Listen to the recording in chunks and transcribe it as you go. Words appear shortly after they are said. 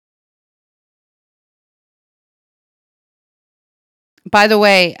By the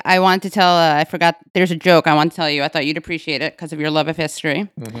way, I wanted to tell, I forgot, there's a joke I want to tell you. I thought you'd appreciate it because of your love of history.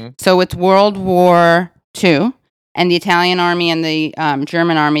 Mm-hmm. So it's World War II, and the Italian army and the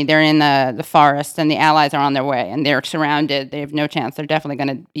German army, they're in the forest, and the Allies are on their way, and they're surrounded. They have no chance. They're definitely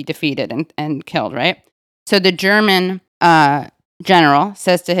going to be defeated and killed, right? So the German general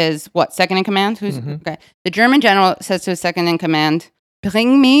says to his, second in command? Okay. The German general says to his second in command,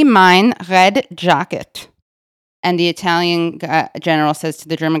 "Bring me mein red jacket." And the Italian general says to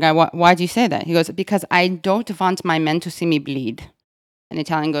the German guy, "Why do you say that?" He goes, "Because I don't want my men to see me bleed." And the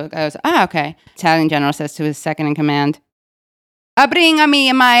Italian guy goes, okay. Italian general says to his second in command, "Bring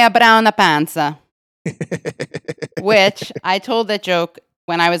me my brown panza." Which I told that joke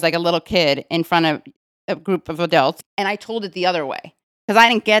when I was like a little kid in front of a group of adults, and I told it the other way. Because I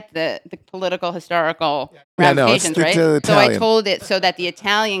didn't get the political, historical ramifications, right? So I told it so that the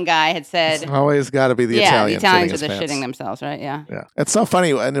Italian guy had said... It's always got to be the Italian. Yeah, the Italians are just shitting themselves, right? Yeah. It's so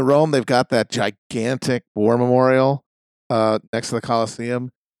funny. And in Rome, they've got that gigantic war memorial next to the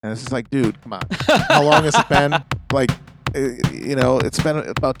Colosseum. And it's just like, dude, come on. How long has it been? Like, it's been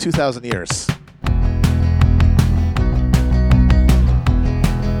about 2,000 years.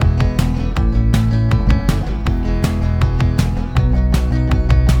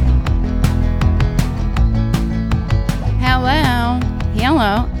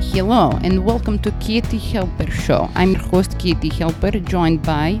 Hello, and welcome to Katie Helper Show. I'm your host, Katie Helper, joined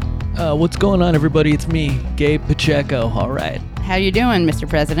by... What's going on, everybody? It's me, Gabe Pacheco. All right. How you doing, Mr.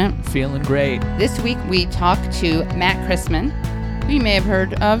 President? Feeling great. This week, we talked to Matt Christman, who you may have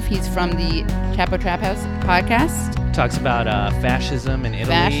heard of. He's from the Chapo Trap House podcast. Talks about fascism in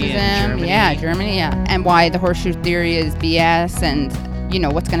Italy and Germany. Germany, and why the horseshoe theory is BS, and...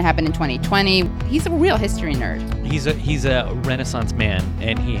 what's going to happen in 2020. He's a real history nerd. He's a Renaissance man,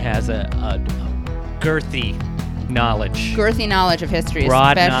 and he has a girthy knowledge. Girthy knowledge of history.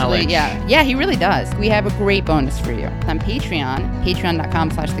 Broad especially, knowledge. Yeah, he really does. We have a great bonus for you on Patreon,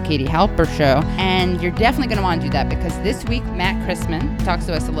 patreon.com/The Katie Halper Show. And you're definitely going to want to do that because this week, Matt Christman talks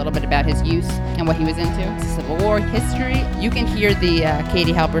to us a little bit about his youth and what he was into. Civil War history. You can hear the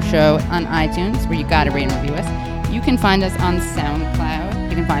Katie Halper Show on iTunes, where you got to rate and review us. You can find us on SoundCloud.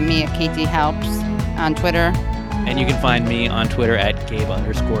 You can find me at KT Helps on Twitter. And you can find me on Twitter at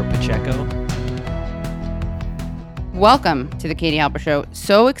Gabe_Pacheco. Welcome to the Katie Halper Show.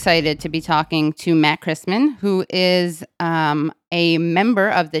 So excited to be talking to Matt Christman, who is a member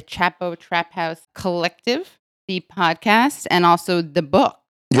of the Chapo Trap House Collective, the podcast, and also the book.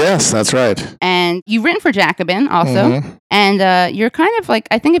 Yes, that's right. And you've written for Jacobin also. Mm-hmm. And you're kind of like,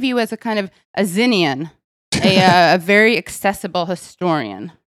 I think of you as a kind of a Zinnian. A very accessible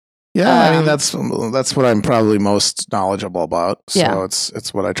historian. Yeah, I mean that's what I'm probably most knowledgeable about. So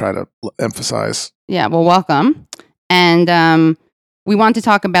it's what I try to emphasize. Yeah, well, welcome. And we want to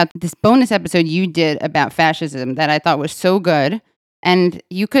talk about this bonus episode you did about fascism that I thought was so good. And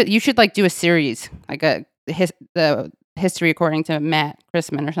you should like do a series, like the history according to Matt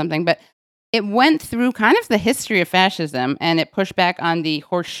Christman or something. But it went through kind of the history of fascism, and it pushed back on the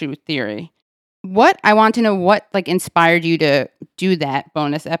horseshoe theory. I want to know what inspired you to do that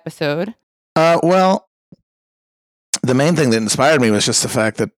bonus episode? Well, the main thing that inspired me was just the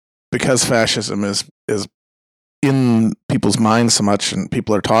fact that because fascism is in people's minds so much, and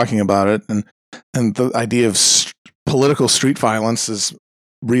people are talking about it, and the idea of political street violence is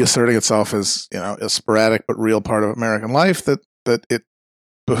reasserting itself as a sporadic but real part of American life. That it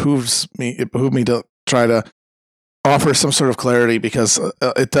behooved me to try to offer some sort of clarity, because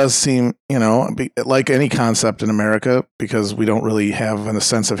it does seem, like any concept in America, because we don't really have a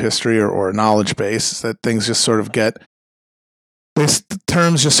sense of history or a knowledge base, that things just sort of these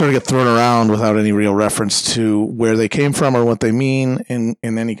terms just sort of get thrown around without any real reference to where they came from or what they mean in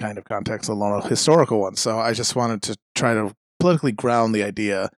any kind of context, let alone a historical one. So I just wanted to try to politically ground the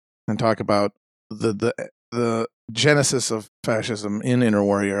idea and talk about the genesis of fascism in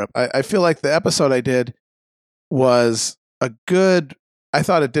interwar Europe. I feel like the episode I did was I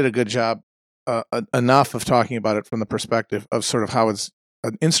thought it did a good job, enough of talking about it from the perspective of sort of how it's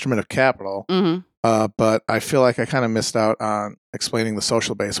an instrument of capital. Mm-hmm. But I feel like I kind of missed out on explaining the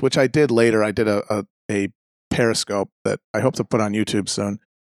social base, which I did later. I did a Periscope that I hope to put on YouTube soon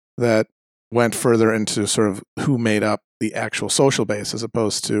that went further into sort of who made up the actual social base, as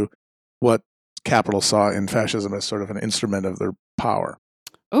opposed to what capital saw in fascism as sort of an instrument of their power.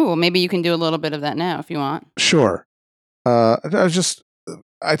 Oh, maybe you can do a little bit of that now if you want. Sure. I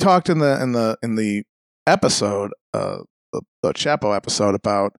talked in the episode, the Chapo episode,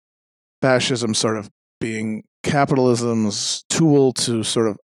 about fascism sort of being capitalism's tool to sort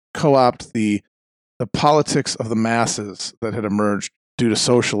of co-opt the the politics of the masses that had emerged due to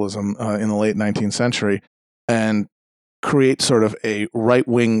socialism in the late 19th century, and create sort of a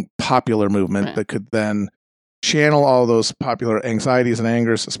right-wing popular movement Right. that could then channel all those popular anxieties and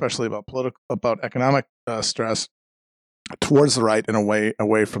angers, especially about economic stress, towards the right and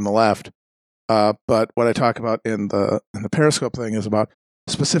away from the left. But what I talk about in the Periscope thing is about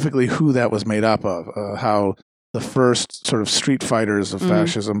specifically who that was made up of, how the first sort of street fighters of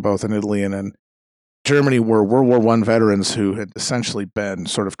fascism, both in Italy and in Germany, were World War I veterans who had essentially been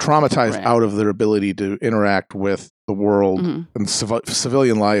sort of traumatized Right. out of their ability to interact with the world Mhm. and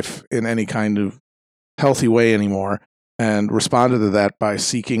civilian life in any kind of healthy way anymore, and responded to that by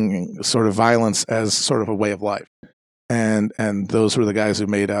seeking sort of violence as sort of a way of life. And those were the guys who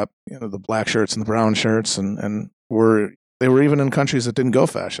made up, the black shirts and the brown shirts, and they were even in countries that didn't go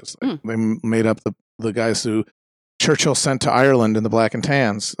fascist. They made up the guys who Churchill sent to Ireland in the Black and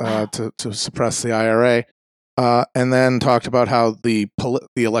Tans to suppress the IRA, and then talked about how the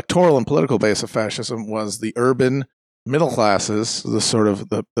electoral and political base of fascism was the urban middle classes, the sort of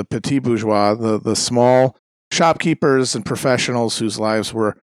the petit bourgeois, the small shopkeepers and professionals whose lives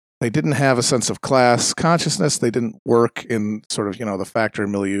they didn't have a sense of class consciousness. They didn't work in sort of the factory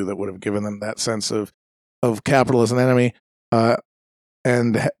milieu that would have given them that sense of capital as an enemy,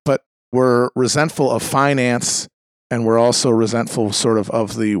 but were resentful of finance, and were also resentful sort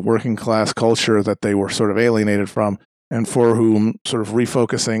of the working class culture that they were sort of alienated from, and for whom sort of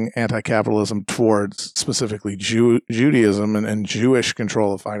refocusing anti-capitalism towards specifically Judaism and Jewish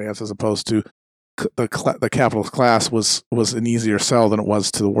control of finance, as opposed to the capitalist class, was an easier sell than it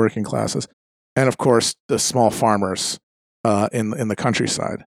was to the working classes, and of course the small farmers in the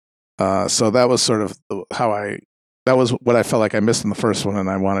countryside. So that was sort of that was what I felt like I missed in the first one, and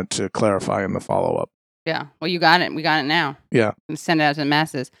I wanted to clarify in the follow-up. Yeah. Well, you got it. We got it now. Yeah. And send it out to the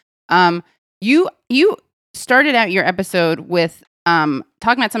masses. You started out your episode with talking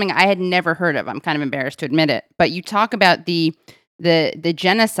about something I had never heard of. I'm kind of embarrassed to admit it, but you talk about the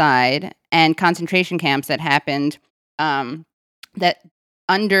genocide and concentration camps that happened that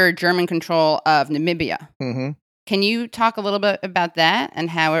under German control of Namibia. Mm-hmm. Can you talk a little bit about that and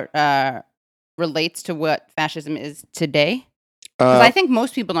how it relates to what fascism is today? Because I think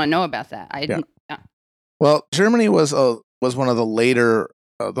most people don't know about that. Well, Germany was one of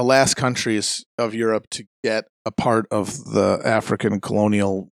the last countries of Europe to get a part of the African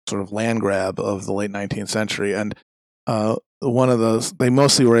colonial sort of land grab of the late 19th century, and one of those, they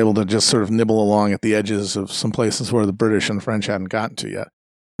mostly were able to just sort of nibble along at the edges of some places where the British and French hadn't gotten to yet.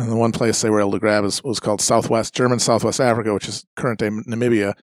 And the one place they were able to grab was called German Southwest Africa, which is current day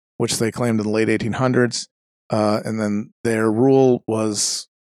Namibia, which they claimed in the late 1800s. And then their rule was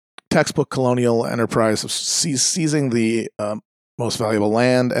textbook colonial enterprise of seizing the most valuable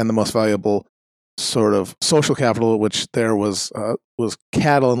land and the most valuable sort of social capital, which there was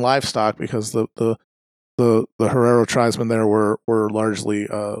cattle and livestock, because the Herero tribesmen there were largely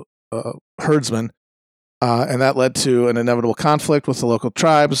herdsmen, and that led to an inevitable conflict with the local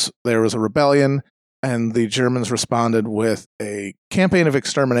tribes. There was a rebellion, and the Germans responded with a campaign of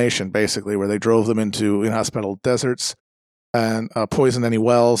extermination, basically, where they drove them into inhospitable deserts and poisoned any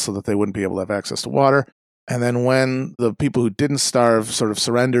wells so that they wouldn't be able to have access to water. And then when the people who didn't starve sort of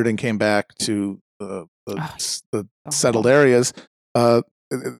surrendered and came back to the settled areas,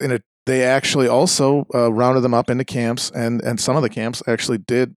 they actually also rounded them up into camps, and some of the camps actually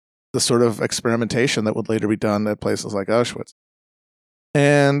did the sort of experimentation that would later be done at places like Auschwitz.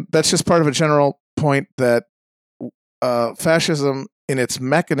 And that's just part of a general point that fascism, in its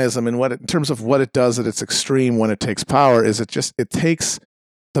mechanism, in terms of what it does at its extreme when it takes power, is it takes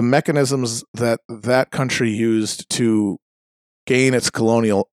the mechanisms that country used to gain its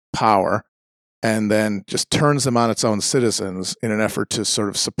colonial power, and then just turns them on its own citizens in an effort to sort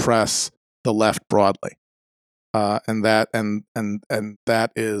of suppress the left broadly. And that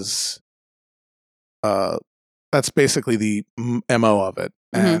is that's basically the MO of it.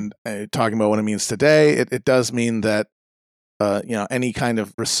 Mm-hmm. And talking about what it means today, it does mean that any kind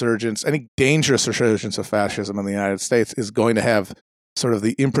of resurgence, any dangerous resurgence of fascism in the United States is going to have sort of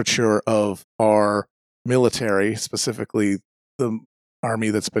the imprimatur of our military, specifically the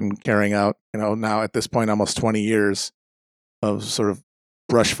army that's been carrying out, now at this point almost 20 years of sort of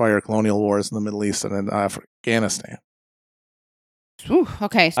brush fire colonial wars in the Middle East and in Afghanistan. Ooh,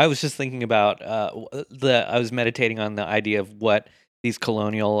 okay. I was just thinking about I was meditating on the idea of what these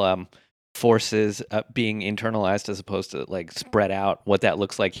colonial forces being internalized as opposed to like spread out, what that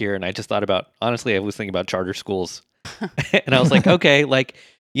looks like here. And I just thought about, honestly, I was thinking about charter schools. And I was like, okay,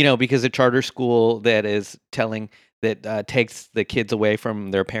 because a charter school that is telling that takes the kids away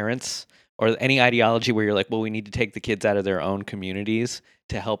from their parents or any ideology where you're like, well, we need to take the kids out of their own communities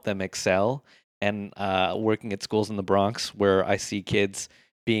to help them excel. And working at schools in the Bronx, where I see kids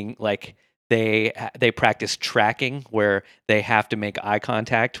being like, they practice tracking, where they have to make eye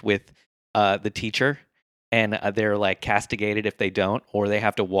contact with the teacher, and they're like castigated if they don't, or they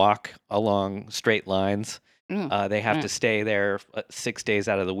have to walk along straight lines. They have to stay there 6 days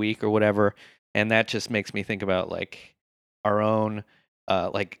out of the week or whatever, and that just makes me think about like our own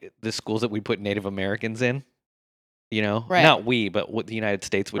like the schools that we put Native Americans in. Not we, but what the United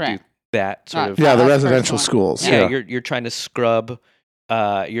States would do that sort of. Yeah, the residential schools. Yeah, you're trying to scrub.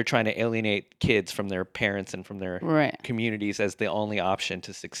 You're trying to alienate kids from their parents and from their communities as the only option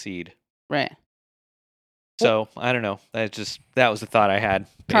to succeed. Right. So I don't know. That was the thought I had.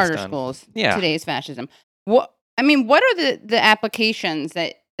 Charter schools. Yeah. Today's fascism. What are the applications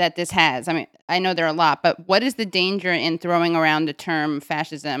that this has? I mean, I know there are a lot, but what is the danger in throwing around the term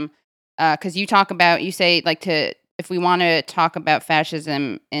fascism? Because you say like if we want to talk about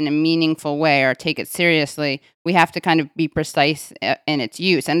fascism in a meaningful way or take it seriously, we have to kind of be precise in its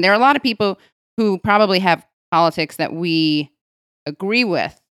use. And there are a lot of people who probably have politics that we agree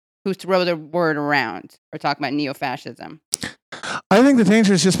with who throw the word around or talk about neo-fascism. I think the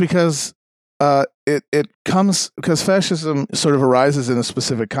danger is just because it comes because fascism sort of arises in a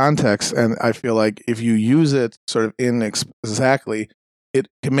specific context, and I feel like if you use it sort of exactly, it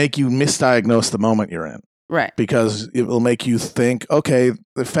can make you misdiagnose the moment you're in. Right. Because it will make you think, okay,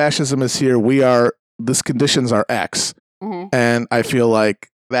 the fascism is here. This conditions are X. Mm-hmm. And I feel like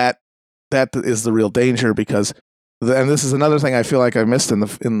that is the real danger because, and this is another thing I feel like I missed in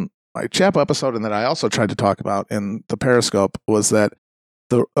my Chapo episode, and that I also tried to talk about in the Periscope, was that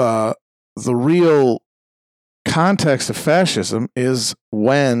the real context of fascism is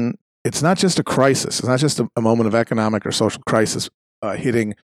when it's not just a crisis. It's not just a moment of economic or social crisis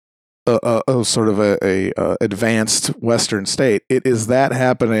hitting a sort of a advanced Western state. It is that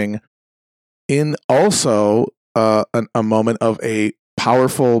happening in also a moment of a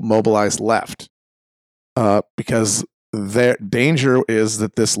powerful, mobilized left, because their danger is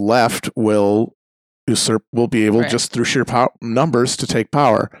that this left will be able just through sheer numbers to take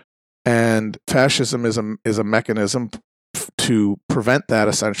power, and fascism is a mechanism to prevent that,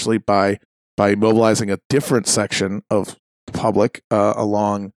 essentially by mobilizing a different section of the public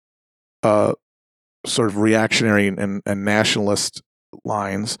along sort of reactionary and nationalist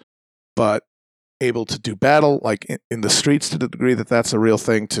lines, but able to do battle like in the streets to the degree that that's a real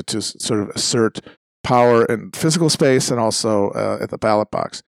thing to sort of assert power in physical space and also at the ballot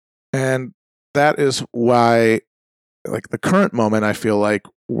box. And that is why, like, the current moment, I feel like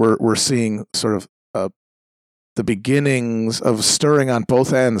we're seeing sort of the beginnings of stirring on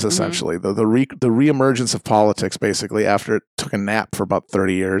both ends, essentially. Mm-hmm. The reemergence of politics, basically, after it took a nap for about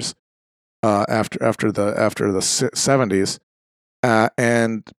 30 years. After the 70s,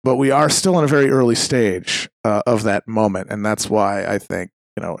 but we are still in a very early stage of that moment, and that's why I think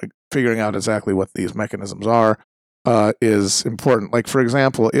figuring out exactly what these mechanisms are is important. Like, for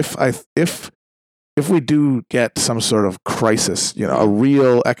example, if we do get some sort of crisis, a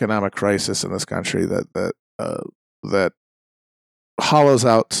real economic crisis in this country that hollows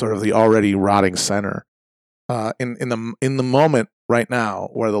out sort of the already rotting center, in the moment right now,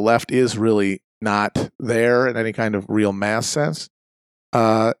 where the left is really not there in any kind of real mass sense,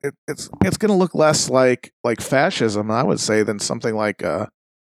 it's going to look less like fascism, I would say, than something like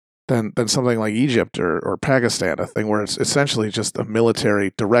something like Egypt or Pakistan, a thing where it's essentially just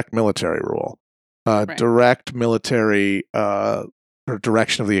a direct military rule, direct military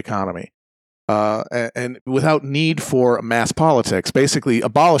direction of the economy, and without need for mass politics, basically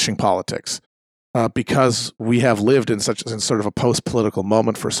abolishing politics. Because we have lived in sort of a post-political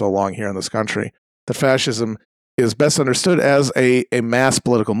moment for so long here in this country, that fascism is best understood as a mass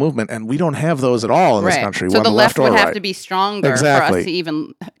political movement, and we don't have those at all in this country. So the left would have to be stronger for us to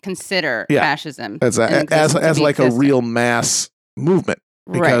even consider fascism as like a real mass movement,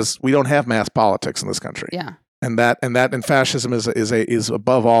 because we don't have mass politics in this country. Yeah, and fascism is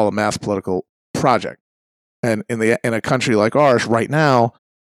above all a mass political project, and in a country like ours right now,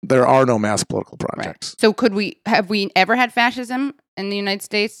 there are no mass political projects. Right. So have we ever had fascism in the United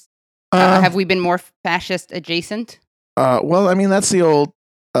States? Have we been more fascist adjacent? Well, I mean, that's the old.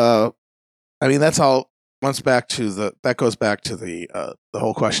 That's all. That goes back to the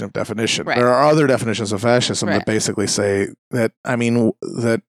whole question of definition. Right. There are other definitions of fascism that basically say that. I mean,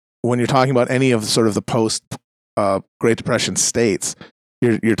 that when you're talking about any of sort of the post Great Depression states,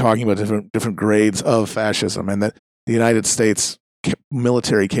 you're talking about different grades of fascism, and that the United States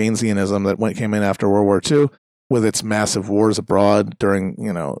military Keynesianism that came in after World War II with its massive wars abroad during,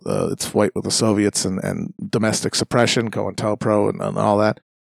 its fight with the Soviets and domestic suppression, COINTELPRO and all that,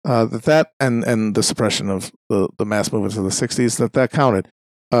 and the suppression of the mass movements of the 60s, that counted.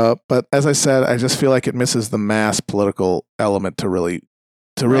 But as I said, I just feel like it misses the mass political element to really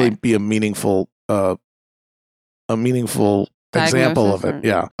be a meaningful example of it.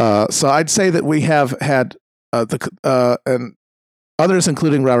 Yeah. So I'd say that we have had and others,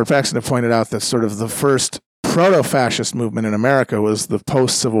 including Robert Faxon, have pointed out that sort of the first proto-fascist movement in America was the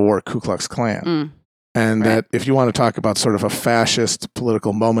post-Civil War Ku Klux Klan. And that if you want to talk about sort of a fascist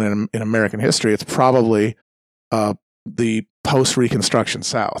political moment in American history, it's probably the post-Reconstruction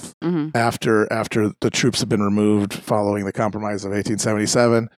South, after the troops have been removed following the Compromise of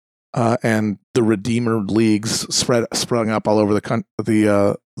 1877, and the Redeemer Leagues sprung up all over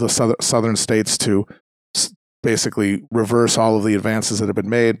the southern states to basically reverse all of the advances that had been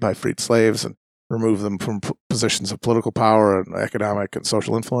made by freed slaves and remove them from positions of political power and economic and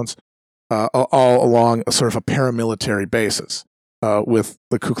social influence, all along a sort of a paramilitary basis, with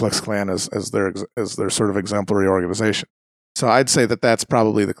the Ku Klux Klan as their sort of exemplary organization. So I'd say that that's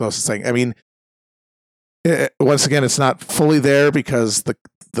probably the closest thing. I mean, once again, it's not fully there because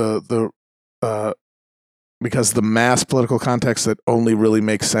because the mass political context that only really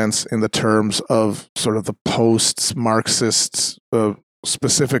makes sense in the terms of sort of the post-Marxist,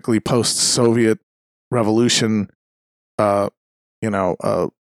 specifically post-Soviet revolution, array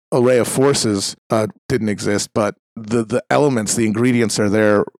of forces didn't exist, but the elements, the ingredients are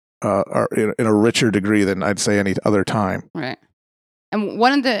there, are in a richer degree than I'd say any other time. Right. And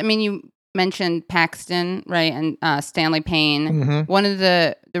you mentioned Paxton, right, and Stanley Payne. One of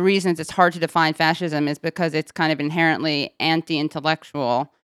the reasons it's hard to define fascism is because it's kind of inherently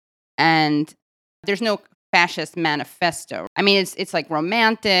anti-intellectual, and there's no fascist manifesto. I mean, it's like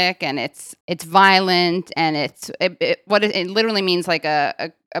romantic, and it's violent, and it literally means like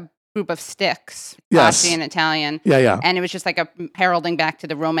a group of sticks, yes, in Italian. Yeah. And it was just like a heralding back to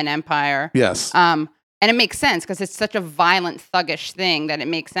the Roman Empire. Yes. And it makes sense because it's such a violent, thuggish thing that it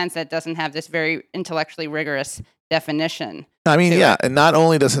makes sense that it doesn't have this very intellectually rigorous definition. I mean, yeah, and not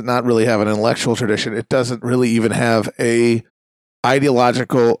only does it not really have an intellectual tradition, it doesn't really even have a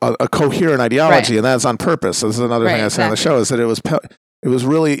coherent ideology, and that's on purpose. This is another thing I say on the show, is that it was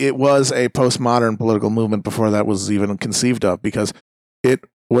a postmodern political movement before that was even conceived of, because it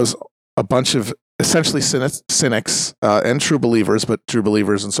was a bunch of essentially cynics and true believers, but true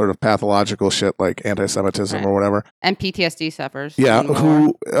believers in sort of pathological shit like anti-Semitism or whatever. And PTSD sufferers. Yeah,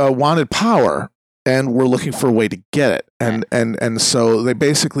 who wanted power and were looking for a way to get it. And so they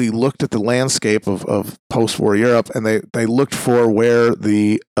basically looked at the landscape of post-war Europe, and they looked for where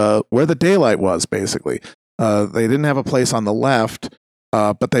the daylight was, basically. They didn't have a place on the left,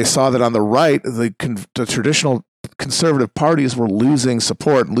 but they saw that on the right, the traditional conservative parties were losing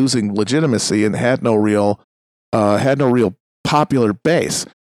support, losing legitimacy, and had no real popular base.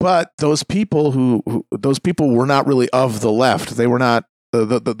 But those people were not really of the left. They were not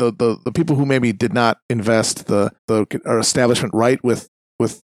the people who maybe did not invest the establishment right with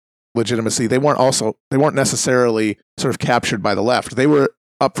legitimacy. They weren't necessarily sort of captured by the left. They were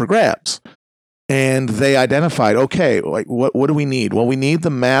up for grabs. And they identified, okay, like what do we need? Well, we need the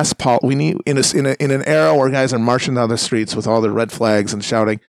mass. We need in an era where guys are marching down the streets with all their red flags and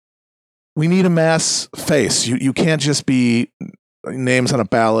shouting. We need a mass face. You can't just be names on a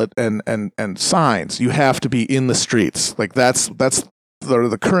ballot and signs. You have to be in the streets. Like that's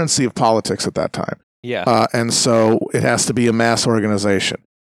the currency of politics at that time. Yeah. And so it has to be a mass organization.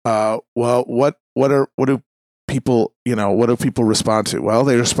 Well, what do people respond to? Well,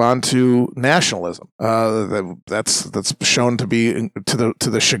 they respond to nationalism. That's shown to be to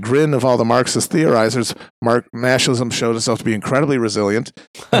the chagrin of all the Marxist theorizers. Nationalism showed itself to be incredibly resilient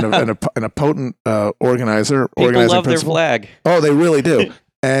and a potent organizer. People love principle. Their flag. Oh, they really do.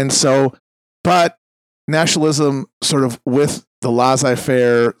 And so, but nationalism, sort of with the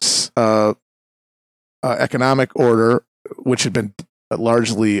laissez-faire economic order, which had been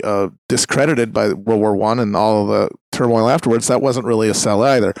largely discredited by World War I and all of the turmoil afterwards, that wasn't really a sell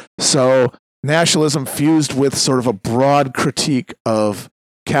either. So nationalism fused with sort of a broad critique of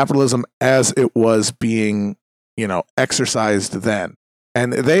capitalism as it was being, exercised then.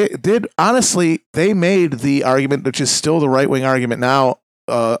 And they made the argument, which is still the right-wing argument now,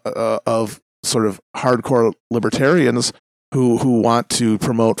 of sort of hardcore libertarians who want to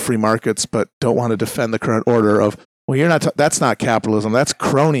promote free markets but don't want to defend the current order of, well, you're not. That's not capitalism. That's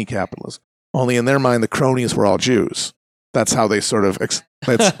crony capitalism. Only in their mind, the cronies were all Jews. That's how they sort of.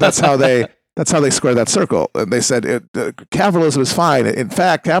 That's how they square that circle. And they said capitalism is fine. In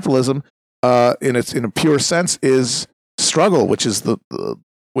fact, capitalism in a pure sense is struggle, which is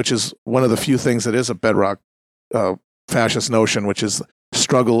which is one of the few things that is a bedrock fascist notion, which is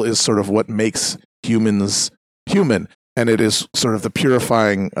struggle is sort of what makes humans human, and it is sort of the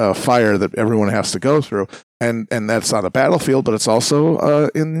purifying fire that everyone has to go through, and that's on the battlefield, but it's also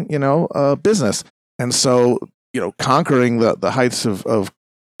in business, and so conquering the heights of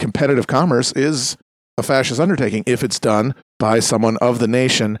competitive commerce is a fascist undertaking if it's done by someone of the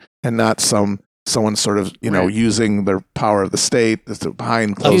nation and not someone sort of using their power of the state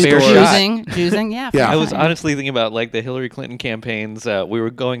behind closed doors. Choosing, yeah. I was honestly thinking about like the Hillary Clinton campaigns. We were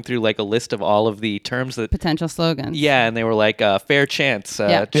going through like a list of all of the terms that potential slogans. Yeah, and they were like fair chance,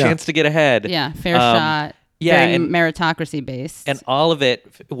 chance to get ahead. Yeah, fair shot. Yeah, very and meritocracy based. And all of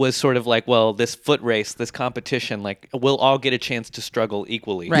it was sort of like, well, this foot race, this competition, like we'll all get a chance to struggle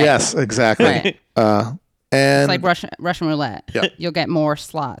equally. Right. Yes, exactly. Right. And it's like Russian roulette. Yeah. You'll get more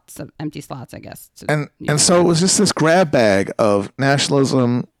slots, empty slots, I guess. And so it was just this grab bag of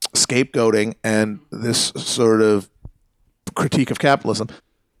nationalism, scapegoating, and this sort of critique of capitalism.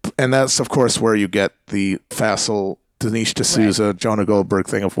 And that's, of course, where you get the facile Dinesh D'Souza, Jonah Goldberg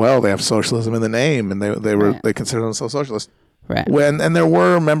thing of, well, they have socialism in the name, and they consider themselves socialists. Right. And there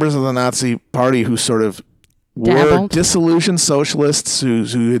were members of the Nazi Party who sort of were disillusioned socialists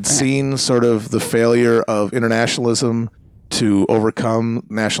who had seen sort of the failure of internationalism to overcome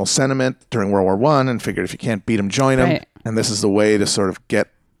national sentiment during World War I and figured if you can't beat them, join them. Right. And this is the way to sort of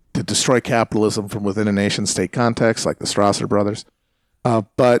to destroy capitalism from within a nation-state context, like the Strasser brothers.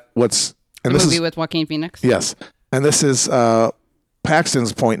 But the movie with Joaquin Phoenix? Yes. And this is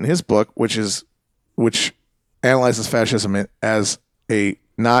Paxton's point in his book, which analyzes fascism as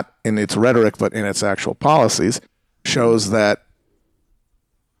not in its rhetoric, but in its actual policies, shows that,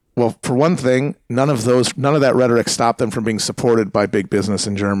 well, for one thing, none of that rhetoric stopped them from being supported by big business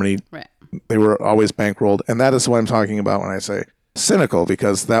in Germany. Right. They were always bankrolled. And that is what I'm talking about when I say cynical,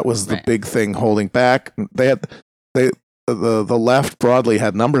 because that was the big thing holding back. The left broadly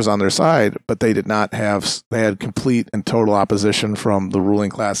had numbers on their side, but they had complete and total opposition from the ruling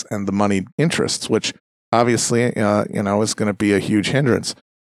class and the moneyed interests, which obviously, is going to be a huge hindrance.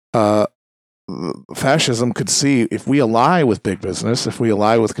 Fascism could see if we ally with big business, if we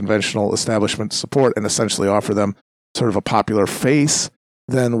ally with conventional establishment support and essentially offer them sort of a popular face,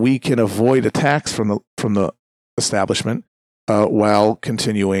 then we can avoid attacks from the establishment while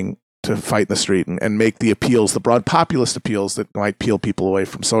continuing to fight in the street and make the appeals, the broad populist appeals that might peel people away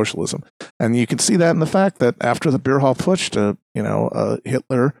from socialism. And you can see that in the fact that after the beer hall putsch,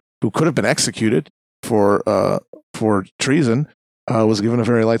 Hitler, who could have been executed for treason, was given a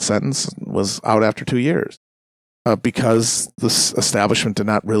very light sentence, was out after 2 years, because the establishment did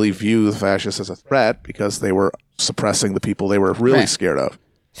not really view the fascists as a threat because they were suppressing the people they were really scared of.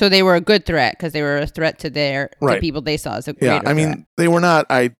 So they were a good threat because they were a threat to the people they saw as a greater threat. Mean, they were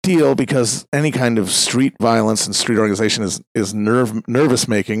not ideal because any kind of street violence and street organization is nervous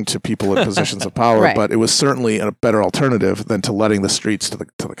making to people in positions of power, but it was certainly a better alternative than to letting the streets to the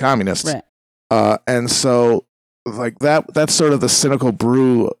communists. Right. And so like that's sort of the cynical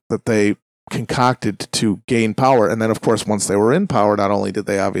brew that they concocted to gain power. And then, of course, once they were in power, not only did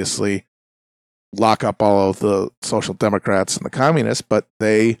they obviously lock up all of the social democrats and the communists, but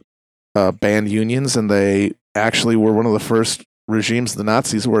they banned unions, and they actually were one of the first regimes, the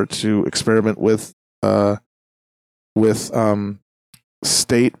Nazis were, to experiment with privatization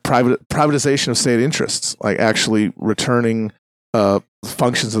of state interests, like actually returning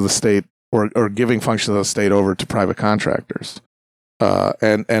functions of the state or giving functions of the state over to private contractors.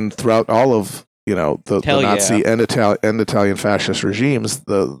 And throughout all of the Nazi and Italian fascist regimes,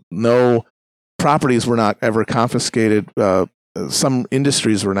 no properties were not ever confiscated. Some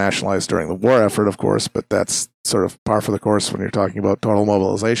industries were nationalized during the war effort, of course, but that's sort of par for the course when you're talking about total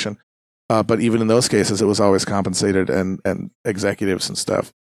mobilization. But even in those cases, it was always compensated, and executives and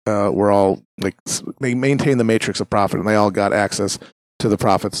stuff were all they maintained the matrix of profit, and they all got access to the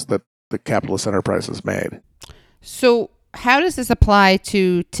profits that the capitalist enterprises made. So how does this apply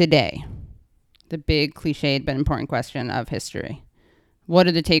to today? The big cliched but important question of history. What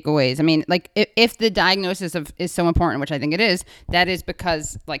are the takeaways? I mean, like, if the diagnosis is so important, which I think it is, that is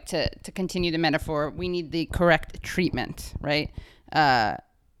because, like, to continue the metaphor, we need the correct treatment, right? The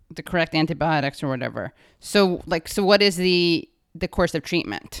correct antibiotics or whatever. So what is the course of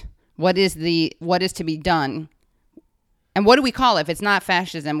treatment? What is to be done? And what do we call it if it's not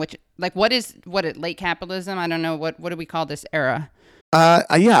fascism? Which, like, late capitalism? I don't know. What do we call this era?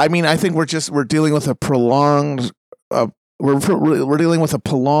 I mean, I think we're dealing with a prolonged. We're dealing with a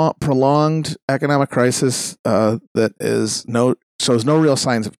prolonged economic crisis that shows no real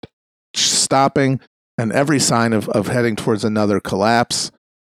signs of stopping and every sign of heading towards another collapse.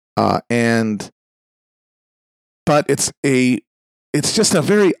 But it's just a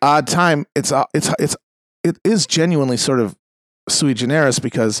very odd time. It is genuinely sort of sui generis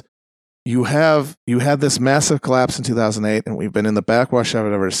because you had this massive collapse in 2008, and we've been in the backwash of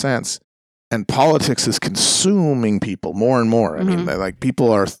it ever since. And politics is consuming people more and more. I mean, like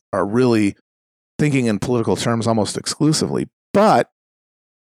people are really thinking in political terms almost exclusively. But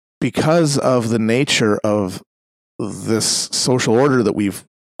because of the nature of this social order that we've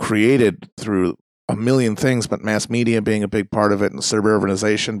created through a million things, but mass media being a big part of it, and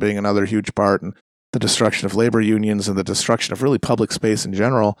suburbanization being another huge part, and the destruction of labor unions and the destruction of really public space in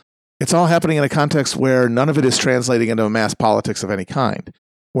general, it's all happening in a context where none of it is translating into a mass politics of any kind,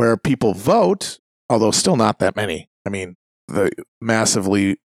 where people vote, although still not that many. I mean, these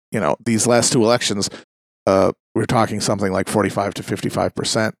last two elections, we're talking something like 45 to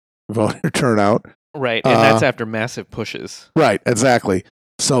 55% voter turnout. Right, and that's after massive pushes. Right, exactly.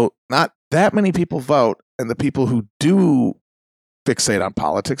 So not that many people vote, and the people who do fixate on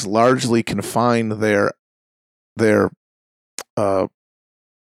politics largely confine their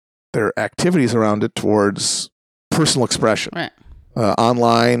activities around it towards personal expression, right.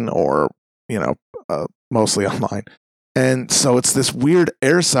 Online or mostly online. And so it's this weird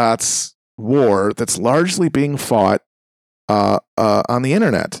ersatz war that's largely being fought on the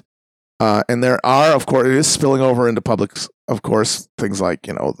internet. And there are, of course, it is spilling over into public, of course, things like,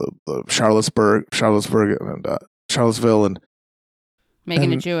 the Charlottesville and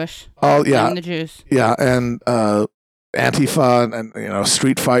Making it Jewish. Oh, yeah. Blaming the Jews. Yeah, and Antifa and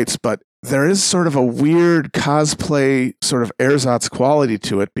street fights, but there is sort of a weird cosplay sort of ersatz quality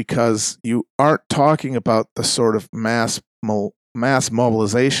to it because you aren't talking about the sort of mass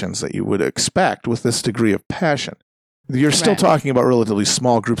mobilizations that you would expect with this degree of passion. You're still talking about relatively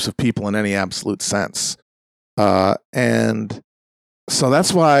small groups of people in any absolute sense. And so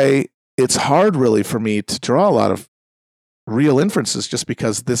that's why it's hard really for me to draw a lot of real inferences just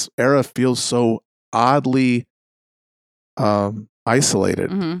because this era feels so oddly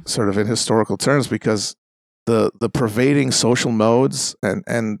isolated, sort of in historical terms, because the pervading social modes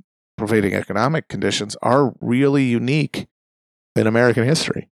and pervading economic conditions are really unique in American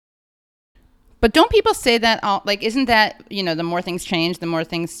history. But don't people say that, isn't that, the more things change, the more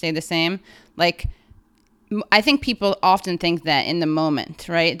things stay the same? Like, I think people often think that in the moment,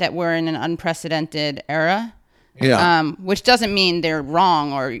 right, that we're in an unprecedented era. Yeah. Which doesn't mean they're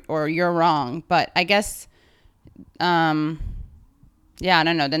wrong or you're wrong. But I guess, I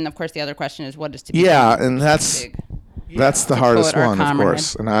don't know. Then, of course, the other question is what is to be done? And that's the hardest one, of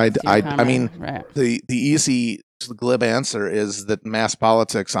course. And I mean, right. the easy, glib answer is that mass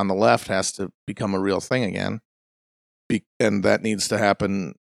politics on the left has to become a real thing again. And that needs to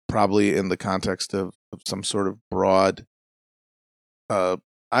happen probably in the context of some sort of broad, I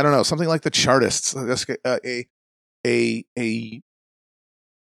don't know, something like the Chartists, an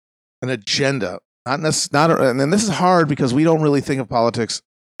agenda. And this is hard because we don't really think of politics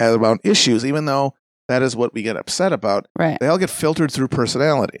as about issues, even though that is what we get upset about. Right. They all get filtered through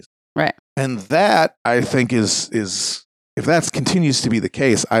personalities. Right. And that, I think, is if that continues to be the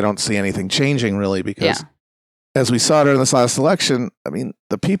case, I don't see anything changing really because as we saw during this last election, I mean,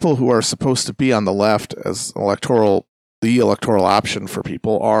 the people who are supposed to be on the left as the electoral option for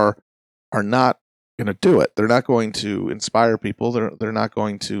people are not going to do it. They're not going to inspire people. They're not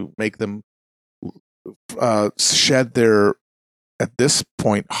going to make them shed their, at this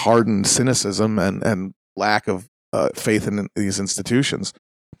point, hardened cynicism and lack of faith in these institutions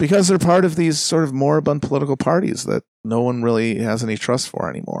because they're part of these sort of moribund political parties that no one really has any trust for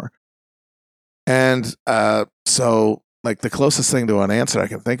anymore. And so, like, the closest thing to an answer I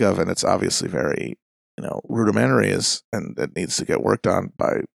can think of, and it's obviously very rudimentary, and it needs to get worked on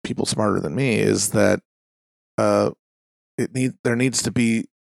by people smarter than me, is that there needs to be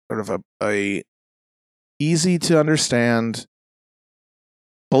sort of a easy to understand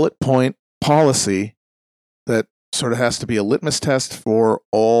bullet point policy that sort of has to be a litmus test for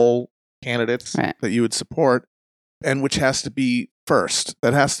all candidates that you would support, and which has to be first.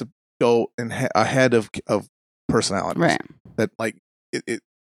 That has to go ahead of personalities. Right. That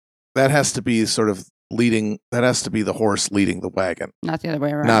that has to be sort of leading. That has to be the horse leading the wagon, not the other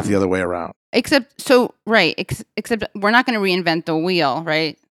way around. Not the other way around. Except we're not going to reinvent the wheel,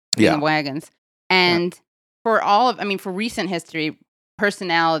 right? The wagons. And for recent history,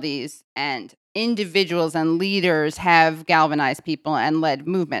 personalities and individuals and leaders have galvanized people and led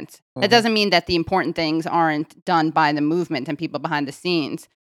movements. That doesn't mean that the important things aren't done by the movement and people behind the scenes.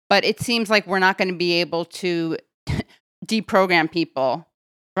 But it seems like we're not going to be able to deprogram people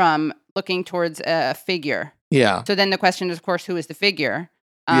from looking towards a figure. Yeah. So then the question is, of course, who is the figure?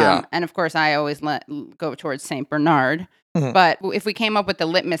 Yeah. And of course, I always go towards Saint Bernard. Mhm. But if we came up with the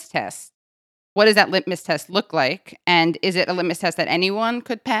litmus test, what does that litmus test look like? And is it a litmus test that anyone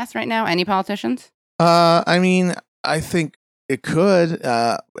could pass right now? Any politicians? I mean, I think it could.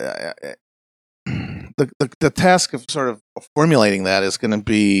 The task of sort of formulating that is going to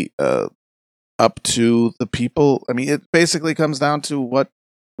be up to the people. I mean, it basically comes down to what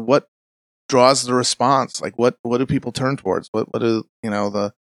draws the response. Like, what do people turn towards? What do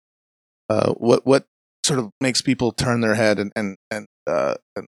the what sort of makes people turn their head and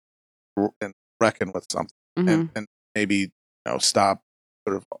reckon with something, and maybe stop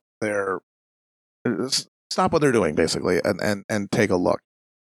sort of stop what they're doing basically, and take a look.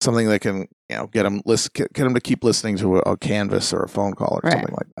 Something that can get them to keep listening to a canvas or a phone call or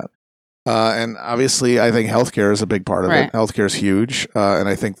something like that. And obviously, I think healthcare is a big part of it. Healthcare is huge, and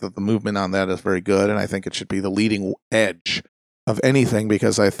I think that the movement on that is very good. And I think it should be the leading edge of anything,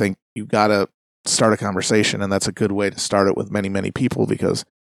 because I think you got to start a conversation, and that's a good way to start it with many, many people, because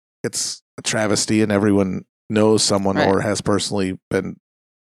it's a travesty, and everyone knows someone or has personally been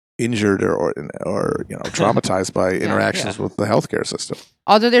injured or traumatized by interactions with the healthcare system.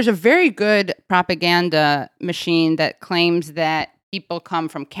 Although there's a very good propaganda machine that claims that people come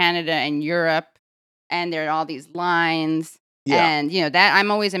from Canada and Europe, and there are all these lines. Yeah. And, that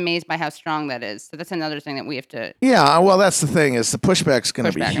I'm always amazed by how strong that is. So that's another thing that we have to... Yeah, well, that's the thing, is the pushback's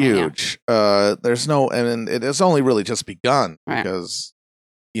going to be huge. There's and it has only really just begun, because,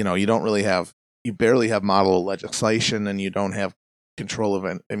 you barely have model legislation, and you don't have control of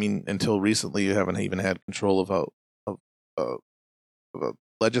it. I mean, until recently, you haven't even had control of a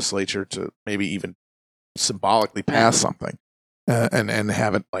legislature to maybe even symbolically pass something and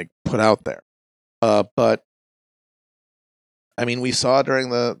have it put out there. But I mean, we saw during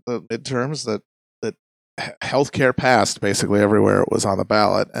the midterms that healthcare passed basically everywhere it was on the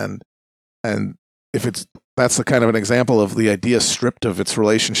ballot, and that's the kind of an example of the idea stripped of its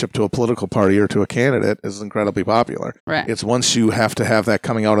relationship to a political party or to a candidate is incredibly popular. Right. It's once you have to have that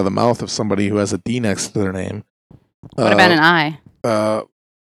coming out of the mouth of somebody who has a D next to their name. What about an I?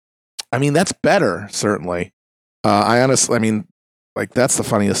 I mean, that's better, certainly. That's the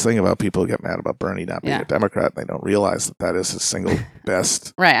funniest thing about people who get mad about Bernie not being a Democrat. They don't realize that is his single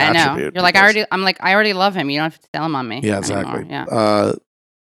best attribute. You're like, I already love him. You don't have to tell him on me. Yeah, exactly. Anymore. Yeah.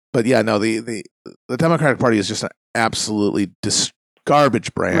 But yeah, no, the Democratic Party is just an absolutely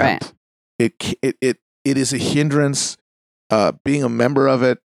garbage brand. Right. It is a hindrance. Being a member of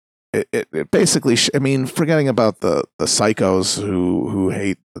it, it basically, forgetting about the psychos who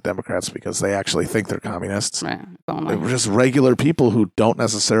hate the Democrats because they actually think they're communists. Right. They're just regular people who don't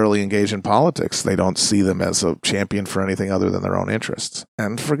necessarily engage in politics. They don't see them as a champion for anything other than their own interests,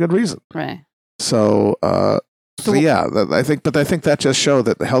 and for good reason. Right. So, I think that just showed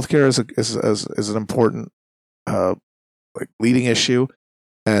that the healthcare is an important leading issue,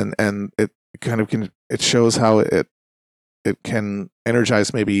 and it kind of it shows how it can energize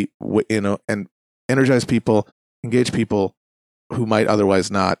and energize people, engage people who might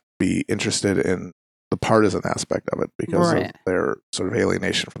otherwise not be interested in the partisan aspect of it because of their sort of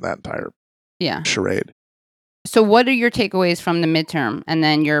alienation from that entire charade. So what are your takeaways from the midterm, and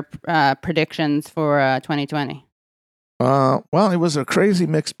then your predictions for 2020? Well, it was a crazy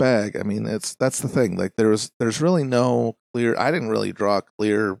mixed bag. I mean, that's the thing. Like there's really no clear. I didn't really draw a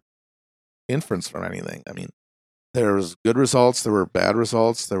clear inference from anything. I mean, there was good results. There were bad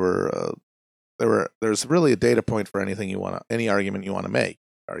results. There's really a data point for any argument you want to make.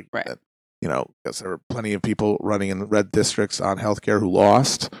 That, because there were plenty of people running in red districts on healthcare who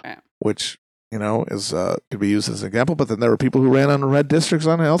lost, which is could be used as an example. But then there were people who ran on red districts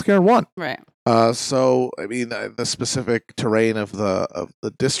on healthcare and won. Right. So I mean, the specific terrain of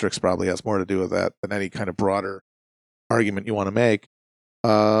the districts probably has more to do with that than any kind of broader argument you want to make.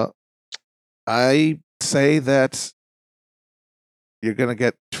 I say that you're going to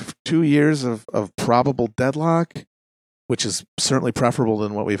get 2 years of probable deadlock, which is certainly preferable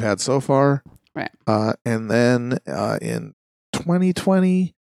than what we've had so far. Right. And then in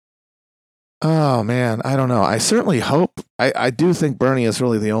 2020, oh man, I don't know. I certainly hope. I do think Bernie is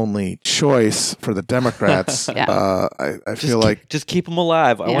really the only choice for the Democrats. I feel like just keep him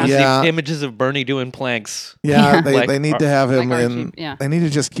alive. I want to see images of Bernie doing planks. Yeah, they need to have him in. They need to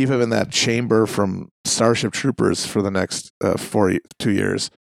just keep him in that chamber from Starship Troopers for the next 2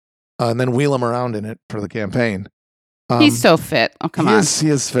 years, and then wheel him around in it for the campaign. He's so fit. Oh, come on.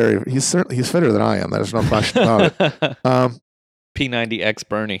 He's fitter than I am. There's no question about it. P90X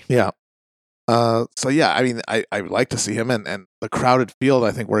Bernie. Yeah. So yeah, I mean, I would like to see him, and the crowded field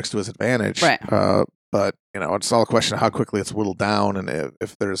I think works to his advantage. Right. But it's all a question of how quickly it's whittled down, and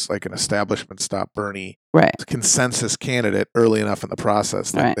if there's like an establishment stop Bernie Right. consensus candidate early enough in the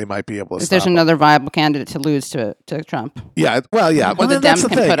process that Right. they might be able to. If there's another viable candidate to lose to Trump. Yeah. Well, yeah. Well, the that's Dems the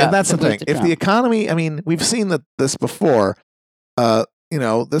can thing, put and up that's the to lose thing. to If the Trump. economy, I mean, we've seen this before.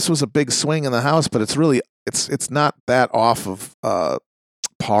 This was a big swing in the House, but it's really it's not that off of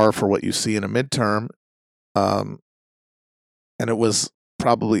par for what you see in a midterm. And it was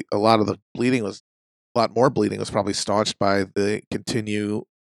probably a lot more bleeding was probably staunched by the continued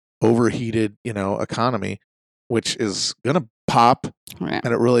overheated, economy, which is going to pop. Right.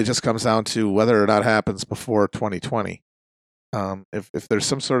 And it really just comes down to whether or not it happens before 2020. If there's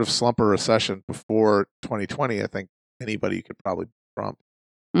some sort of slump or recession before 2020, I think anybody could probably Trump.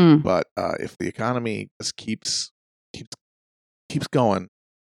 But if the economy just keeps going,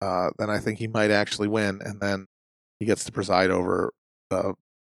 then I think he might actually win, and then he gets to preside over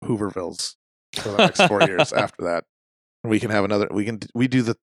Hoovervilles for the next 4 years after that. And we can have another. We can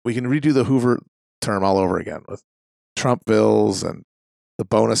redo the Hoover term all over again with Trumpvilles and the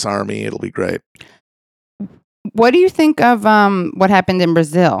bonus army. It'll be great. What do you think of what happened in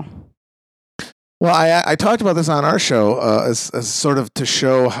Brazil? Well, I talked about this on our show as sort of to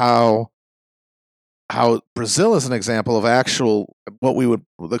show how Brazil is an example of actual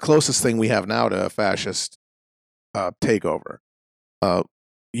the closest thing we have now to a fascist takeover,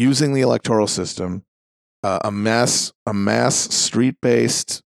 using the electoral system, a mass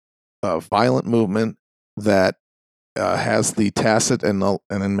street-based violent movement that has the tacit and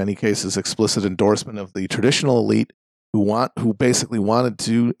in many cases explicit endorsement of the traditional elite who basically wanted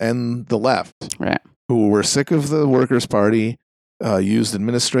to end the left, right? Who were sick of the Workers' Party, used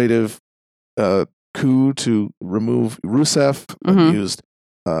administrative coup to remove Rousseff, used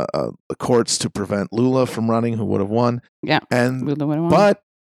the courts to prevent Lula from running, who would have won. Yeah, Lula would have won. But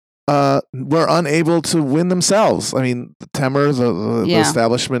were unable to win themselves. I mean, Temer, the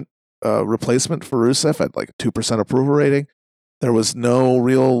establishment replacement for Rousseff, had like a 2% approval rating. There was no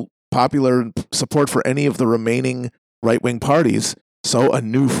real popular support for any of the remaining right-wing parties, so a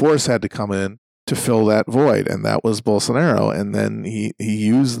new force had to come in to fill that void, and that was Bolsonaro. And then he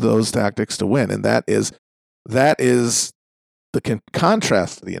used those tactics to win, and that is the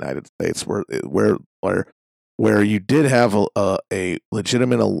contrast to the United States, where you did have a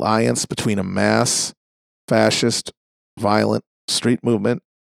legitimate alliance between a mass fascist, violent street movement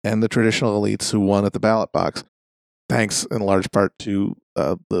and the traditional elites who won at the ballot box, thanks in large part to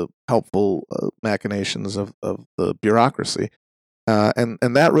the helpful machinations of the bureaucracy. And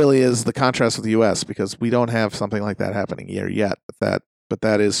that really is the contrast with the U.S., because we don't have something like that happening here yet. But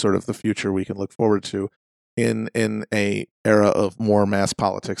that is sort of the future we can look forward to in a era of more mass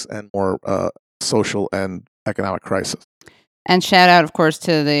politics and more social and economic crisis. And shout out, of course,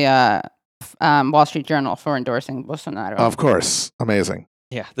 to the Wall Street Journal for endorsing Bolsonaro. Of course, amazing.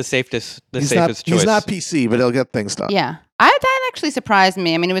 Yeah, the safest choice. He's not PC, but he'll get things done. Yeah, that actually surprised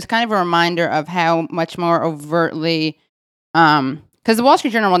me. I mean, it was kind of a reminder of how much more overtly, because the Wall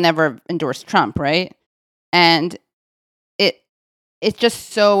Street Journal will never endorse Trump, right? And it's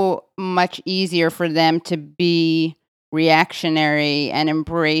just so much easier for them to be reactionary and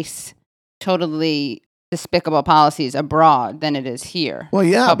embrace totally despicable policies abroad than it is here. Well,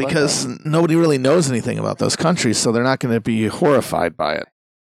 yeah, because nobody really knows anything about those countries, so they're not going to be horrified by it.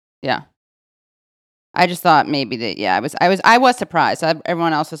 Yeah. I just thought maybe that, yeah, I was surprised.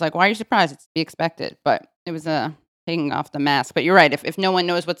 Everyone else was like, why are you surprised? It's to be expected. But it was taking off the mask. But you're right. If no one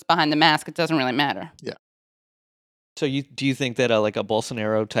knows what's behind the mask, it doesn't really matter. Yeah. So do you think that like a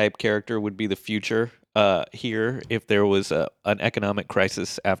Bolsonaro type character would be the future here if there was an economic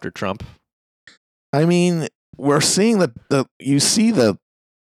crisis after Trump? I mean, we're seeing you see the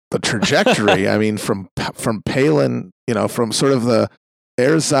trajectory. I mean, from Palin, from sort of the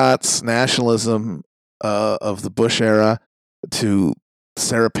ersatz nationalism of the Bush era to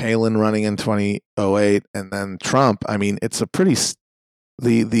Sarah Palin running in 2008, and then Trump. I mean, it's a pretty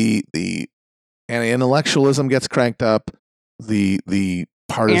the anti-intellectualism gets cranked up. The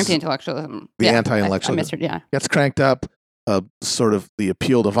anti-intellectualism. Anti-intellectualism. I misheard, yeah. Gets cranked up. Sort of the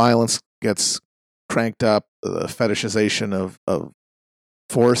appeal to violence gets cranked up. The fetishization of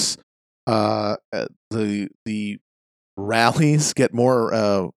force. The rallies get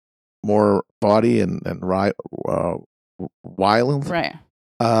more body and violent. Right.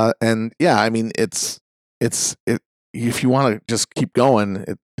 And yeah, I mean, it's if you want to just keep going,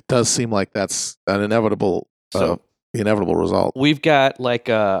 it does seem like that's an inevitable result. We've got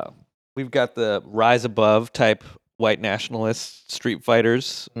the rise above type white nationalist street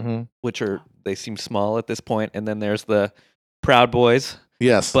fighters, Mm-hmm. which they seem small at this point, and then there's the Proud Boys.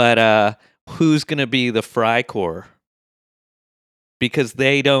 Yes. But who's going to be the Fry Corps? Because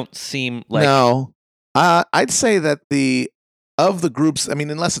they don't seem like... No. I'd say that of the groups, I mean,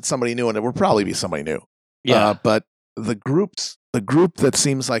 unless it's somebody new, and it would probably be somebody new. Yeah. But the group that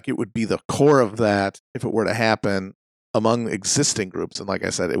seems like it would be the core of that, if it were to happen among existing groups, and like I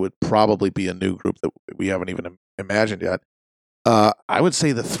said, it would probably be a new group that we haven't even imagined yet. I would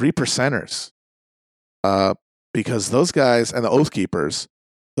say the 3%ers, because those guys and the Oath Keepers,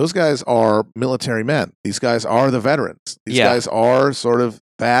 those guys are military men. These guys are the veterans. These guys are sort of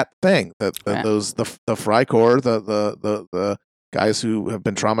that thing. The Fry Corps, the guys who have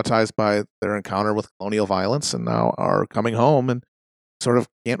been traumatized by their encounter with colonial violence and now are coming home and sort of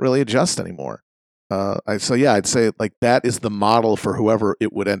can't really adjust anymore. I'd say like that is the model for whoever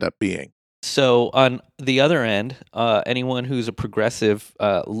it would end up being. So on the other end, anyone who's a progressive,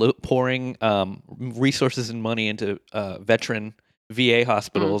 pouring resources and money into veteran VA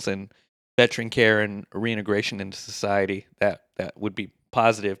hospitals and veteran care and reintegration into society, that would be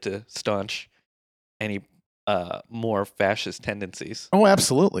positive to staunch any more fascist tendencies. Oh,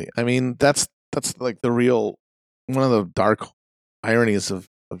 absolutely. I mean, that's like the real one of the dark ironies of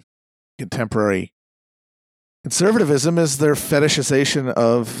contemporary conservatism is their fetishization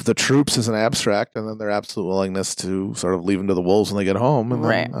of the troops as an abstract, and then their absolute willingness to sort of leave them to the wolves when they get home. And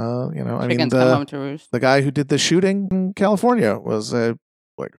Right. then, I mean, Chickens come home to roost. the guy who did the shooting in California was a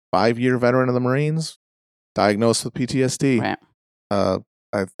 5-year veteran of the Marines, diagnosed with PTSD. Right.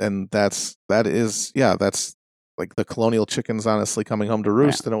 And that's like the colonial chickens honestly coming home to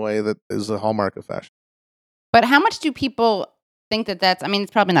roost in a way that is a hallmark of fashion. But how much do people think that's? I mean,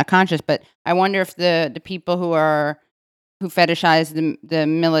 it's probably not conscious, but I wonder if the people who fetishize the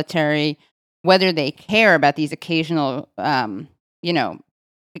military, whether they care about these occasional,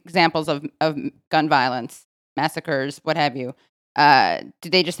 examples of gun violence, massacres, what have you. Do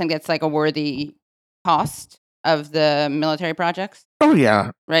they just think that's like a worthy cost of the military projects? Oh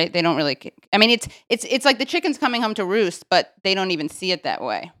yeah, right. They don't really. I mean, it's like the chickens coming home to roost, but they don't even see it that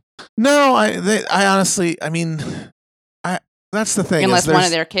way. No, I honestly, I mean, that's the thing. Unless one of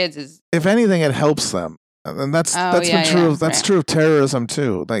their kids is. If anything, it helps them, and that's been true. That's true of terrorism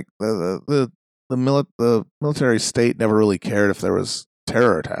too. Like the military state never really cared if there was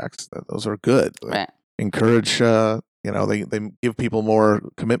terror attacks. Those are good. They encourage. They give people more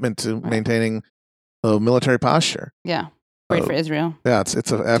commitment to maintaining a military posture. Yeah. Great for Israel. Yeah,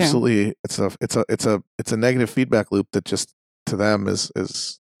 it's a negative feedback loop that just to them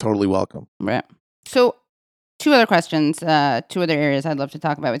is totally welcome. Right. So, two other questions, two other areas I'd love to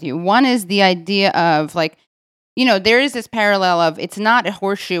talk about with you. One is the idea of there is this parallel of it's not a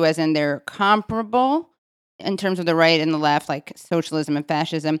horseshoe as in they're comparable in terms of the right and the left, like socialism and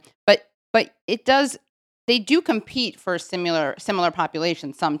fascism, but they do compete for similar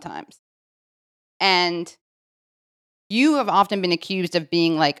populations sometimes. And you have often been accused of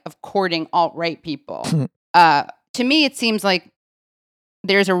being of courting alt-right people. To me, it seems like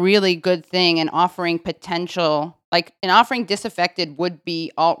there's a really good thing in offering potential, in offering disaffected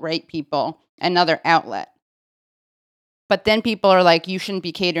would-be alt-right people another outlet. But then people are like, you shouldn't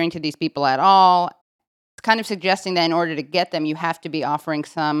be catering to these people at all. It's kind of suggesting that in order to get them, you have to be offering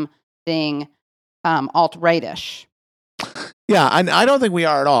something alt-right-ish. Yeah, I don't think we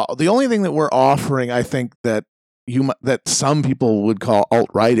are at all. The only thing that we're offering, I think, that some people would call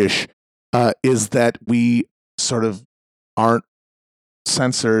alt-right-ish, is that we sort of aren't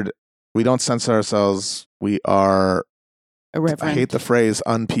censored. We don't censor ourselves. We are irreverent. I hate the phrase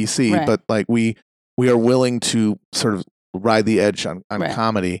un-PC, but we are willing to sort of ride the edge on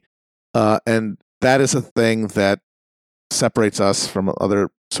comedy, and that is a thing that separates us from other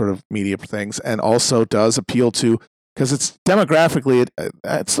sort of media things, and also does appeal to. Because it's demographically,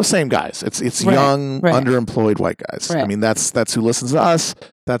 it's the same guys. It's young, underemployed white guys. I mean, that's who listens to us.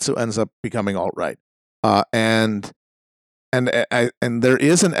 That's who ends up becoming alt-right. And there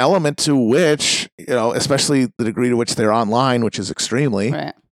is an element to which, especially the degree to which they're online, which is extremely,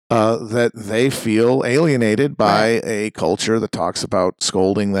 that they feel alienated by a culture that talks about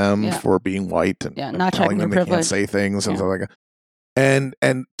scolding them for being white and not telling them they can't say things and stuff like that.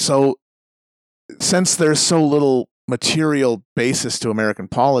 And so, since there's so little material basis to American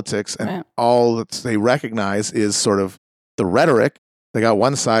politics, and all that they recognize is sort of the rhetoric. They got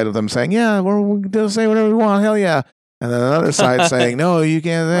one side of them saying, "Yeah, we're going to say whatever we want, hell yeah," and then another side saying, "No, you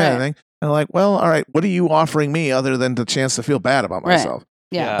can't say anything." And they're like, "Well, all right, what are you offering me other than the chance to feel bad about myself?"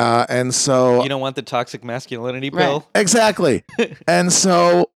 Yeah. And so you don't want the toxic masculinity pill, exactly. And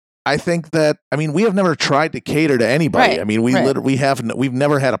so I think that we have never tried to cater to anybody. Right, I mean, right. we've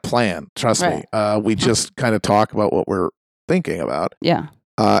never had a plan. Trust me. Right. We just kind of talk about what we're thinking about. Yeah.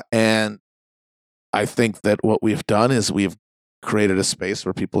 And I think that what we've done is we've created a space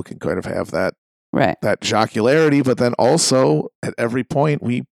where people can kind of have that Right. that jocularity, but then also at every point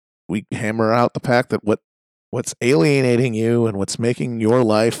we hammer out the fact that what's alienating you and what's making your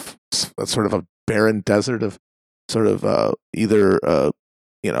life sort of a barren desert of sort of either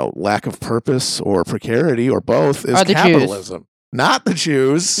lack of purpose or precarity or both is capitalism. Not the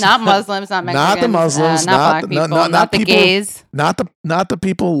Jews, not Muslims, not Mexicans, not the Muslims, not black people, not the people, gays, not the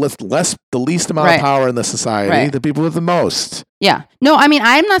people with the least amount Right. of power in the society, Right. the people with the most. Yeah. No, I mean,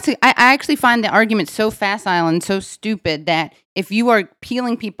 I'm not. I actually find the argument so facile and so stupid that if you are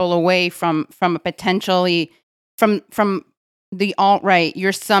peeling people away from a potentially from the alt-right,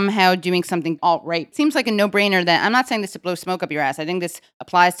 you're somehow doing something alt-right. Seems like a no-brainer. That I'm not saying this to blow smoke up your ass. I think this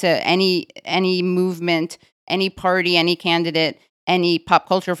applies to any movement, any party, any candidate, any pop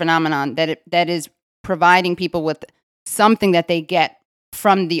culture phenomenon that is providing people with something that they get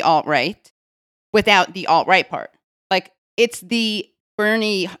from the alt-right without the alt-right part. Like, it's the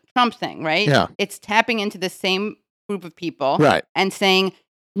Bernie Trump thing, right? Yeah. It's tapping into the same group of people Right. and saying,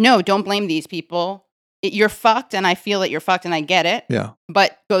 no, don't blame these people. You're fucked, and I feel that you're fucked, and I get it. Yeah.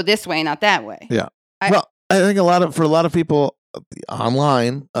 But go this way, not that way. Yeah. I think for a lot of people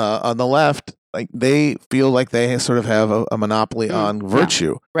online on the left, like they feel like they sort of have a monopoly on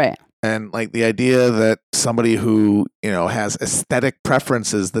virtue. Right. And like the idea that somebody who, has aesthetic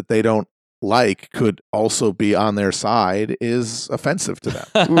preferences that they don't like could also be on their side is offensive to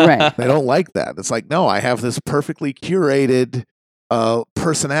them. Right. They don't like that. It's like, no, I have this perfectly curated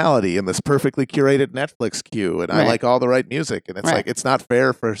personality and this perfectly curated Netflix queue, and I Right. like all the right music. And it's Right. like, it's not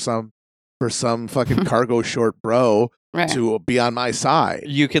fair for some fucking cargo short bro Right. to be on my side.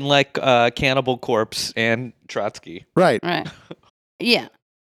 You can like Cannibal Corpse and Trotsky. Right. Right. Yeah.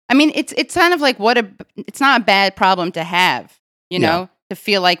 I mean, it's kind of like it's not a bad problem to have, to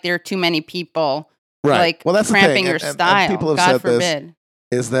feel like there are too many people Right. like Well, that's the cramping thing. your And style. people have God said this. forbid.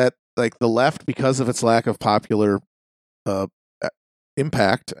 Is that like the left, because of its lack of popular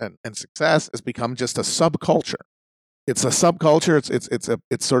impact and success, has become just a subculture. It's a subculture.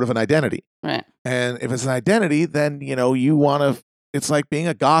 It's sort of an identity. Right. And if it's an identity, then you want to. It's like being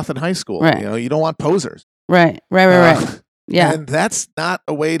a goth in high school. Right. You don't want posers. Right. Right. Yeah. And that's not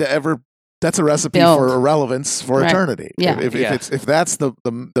a way to ever. That's a recipe Build. for irrelevance for Right. eternity. Yeah. If that's the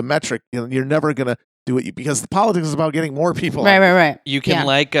metric, you're never gonna do it because the politics is about getting more people. Right. You can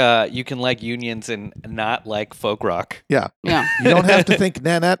you can like unions and not like folk rock. Yeah. Yeah. You don't have to think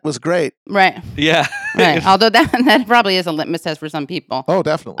Nanette was great. Right. Yeah. Right. Although that probably is a litmus test for some people. Oh,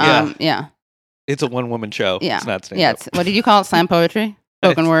 definitely. Yeah. It's a one-woman show. Yeah. It's not stand Yeah. up. What did you call it? Slam poetry?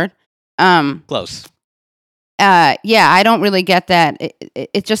 Spoken word? Close. Yeah, I don't really get that.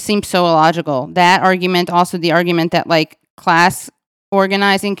 It just seems so illogical. That argument, also the argument that like class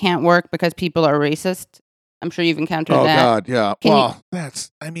organizing can't work because people are racist. I'm sure you've encountered Oh that. God, yeah. Can Well,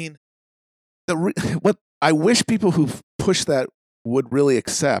 that's. I mean, what I wish people who push that would really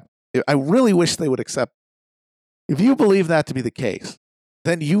accept. I really wish they would accept. If you believe that to be the case,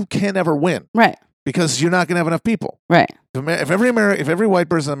 then you can never win Right. because you're not going to have enough people. Right. If every white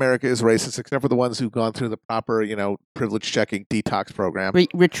person in America is racist, except for the ones who've gone through the proper, privilege checking detox program.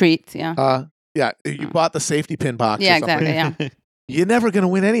 Retreats. Yeah. Yeah, you bought the safety pin box. Yeah. or something. Exactly. Yeah. You're never going to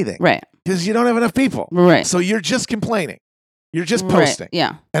win anything, Right. because you don't have enough people. Right. So you're just complaining. You're just Right. posting.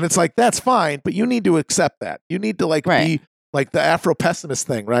 Yeah. And it's like, that's fine, but you need to accept that. You need to Right. be like the Afro pessimist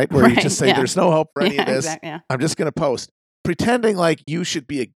thing, right? Where you Right, just say, yeah. there's no hope for any Yeah. of this. Exactly. Yeah. I'm just going to post. Pretending like you should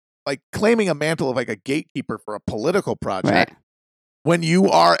be claiming a mantle of like a gatekeeper for a political project Right. when you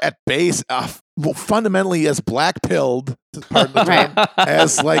are at base fundamentally as black-pilled, pardon the term, Right.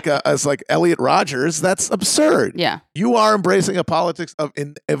 as Elliot Rodgers. That's absurd. Yeah. You are embracing a politics of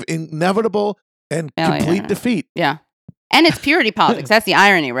inevitable and complete defeat. Yeah. And it's purity politics. That's the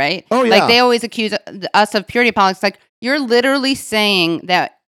irony, right? Oh, yeah. Like they always accuse us of purity politics. Like you're literally saying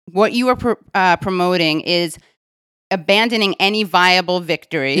that what you are promoting is abandoning any viable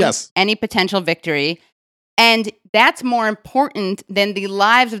victory, Yes. any potential victory. And that's more important than the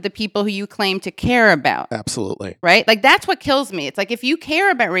lives of the people who you claim to care about. Absolutely. Right? Like that's what kills me. It's like if you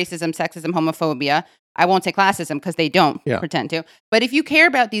care about racism, sexism, homophobia, I won't say classism because they don't pretend to. But if you care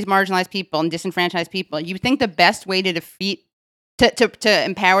about these marginalized people and disenfranchised people, you think the best way to defeat, to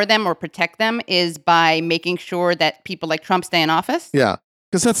empower them or protect them is by making sure that people like Trump stay in office? Yeah.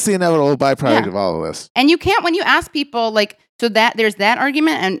 Because that's the inevitable byproduct of all of this. And you can't, when you ask people, like, so that there's that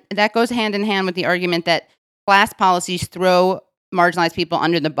argument, and that goes hand in hand with the argument that class policies throw marginalized people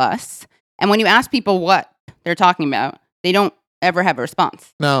under the bus. And when you ask people what they're talking about, they don't ever have a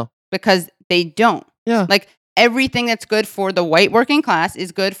response. No. Because they don't. Yeah. Like, everything that's good for the white working class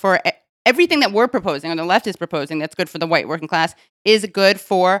is good for everything that we're proposing, or the left is proposing, that's good for the white working class, is good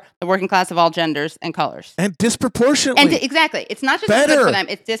for the working class of all genders and colors. And disproportionately. And exactly. It's not just good for them,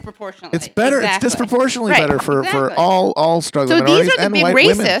 it's disproportionately. It's better. Exactly. It's disproportionately Right, better for exactly. all struggling So minorities these are the and big white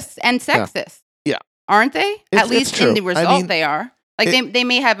racists women. and sexists. Yeah. Aren't they? At least true. in the result, I mean, they are. Like, they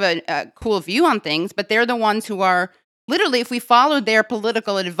may have a cool view on things, but they're the ones who are literally, if we followed their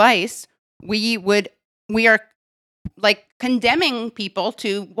political advice, we are like condemning people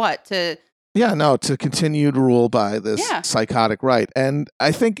to what? To continued rule by this psychotic right. And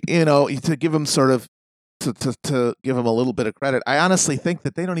I think, to give them sort of to give them a little bit of credit, I honestly think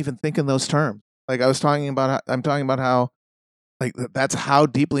that they don't even think in those terms. Like I'm talking about how like that's how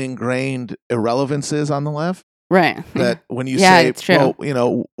deeply ingrained irrelevance is on the left. Right. That when you say, it's true.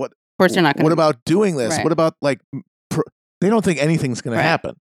 well, what? Of course, they're not going. What about doing this? Right. What about they don't think anything's going to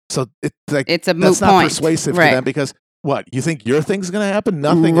happen. So it's a moot that's not point. persuasive to them because what? You think your thing's going to happen?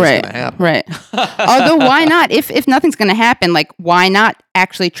 Nothing is right. going to happen. Right. Although, why not? If nothing's going to happen, like, why not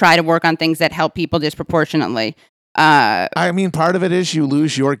actually try to work on things that help people disproportionately? I mean, part of it is you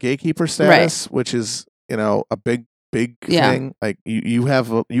lose your gatekeeper status, which is a big thing. Like you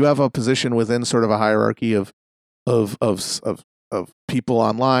have a position within sort of a hierarchy of people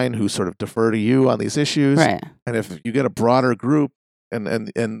online who sort of defer to you on these issues. Right. And if you get a broader group and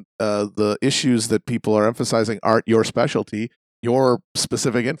the issues that people are emphasizing aren't your specialty, your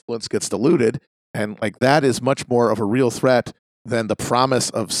specific influence gets diluted, and like that is much more of a real threat than the promise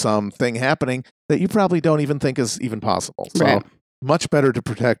of something happening that you probably don't even think is even possible. So much better to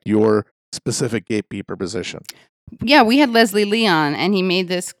protect your specific gatekeeper position. Yeah, we had Leslie Lee on, and he made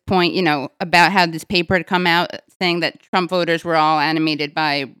this point, about how this paper had come out saying that Trump voters were all animated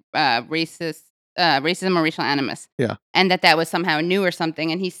by racism or racial animus. Yeah. And that was somehow new or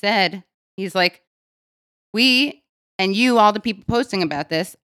something. And he's like, we and you, all the people posting about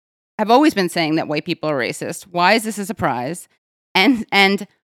this, have always been saying that white people are racist. Why is this a surprise? And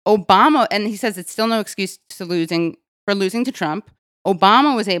Obama, and he says it's still no excuse for losing to Trump.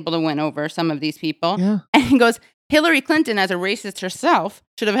 Obama was able to win over some of these people. Yeah. And he goes, Hillary Clinton, as a racist herself,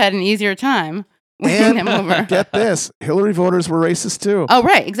 should have had an easier time winning them over. Get this, Hillary voters were racist too. Oh,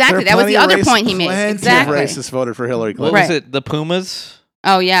 right, exactly. That was the other point he made. Exactly. Plenty of racists voted for Hillary Clinton. What was it, the Pumas?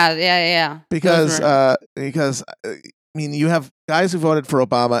 Oh, yeah. Because I mean, you have guys who voted for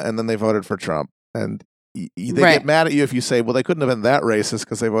Obama and then they voted for Trump. And they get mad at you if you say, well, they couldn't have been that racist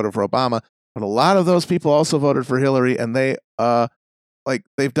because they voted for Obama. But a lot of those people also voted for Hillary, and they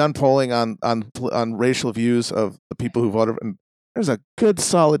they've done polling on racial views of the people who voted, and there's a good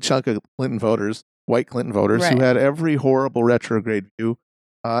solid chunk of Clinton voters, white Clinton voters, who had every horrible retrograde view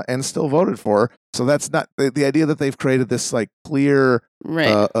and still voted for her. So that's not the idea that they've created this like clear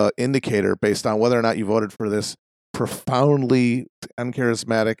indicator based on whether or not you voted for this profoundly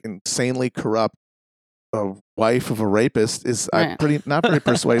uncharismatic, insanely corrupt wife of a rapist is not very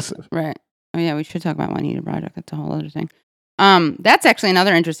persuasive. Right. Oh yeah, we should talk about Juanita Broaddrick. That's a whole other thing. That's actually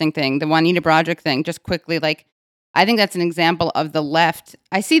another interesting thing, the Juanita Broaddrick thing. Just quickly, like, I think that's an example of the left.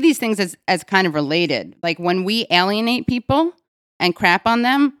 I see these things as kind of related. Like, when we alienate people and crap on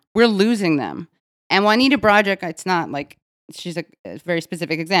them, we're losing them. And Juanita Broaddrick, it's not like she's a very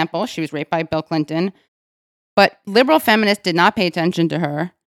specific example. She was raped by Bill Clinton, but liberal feminists did not pay attention to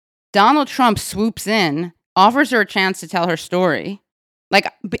her. Donald Trump swoops in, offers her a chance to tell her story.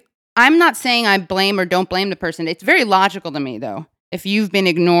 Like, I'm not saying I blame or don't blame the person. It's very logical to me, though. If you've been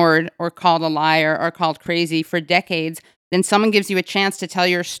ignored or called a liar or called crazy for decades, then someone gives you a chance to tell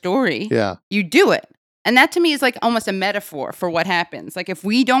your story. Yeah. You do it. And that to me is like almost a metaphor for what happens. Like, if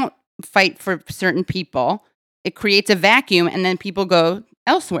we don't fight for certain people, it creates a vacuum and then people go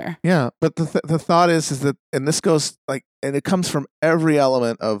elsewhere. Yeah. But the thought is that, and this goes like, and it comes from every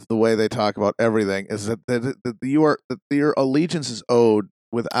element of the way they talk about everything, is that your allegiance is owed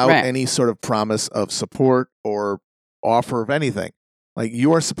without any sort of promise of support or offer of anything. Like,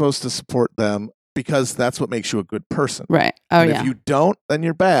 you are supposed to support them because that's what makes you a good person. Right. Oh, and if you don't, then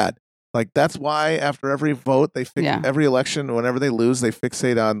you're bad. Like, that's why after every vote, every election, whenever they lose, they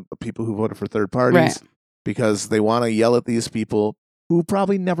fixate on the people who voted for third parties because they want to yell at these people who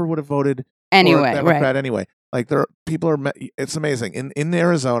probably never would have voted for a Democrat anyway. Like, it's amazing. In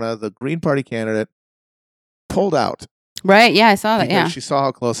Arizona, the Green Party candidate pulled out. Right, yeah, I saw that, yeah. She saw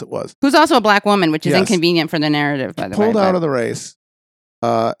how close it was. Who's also a black woman, which is inconvenient for the narrative, by the way. Pulled out of the race,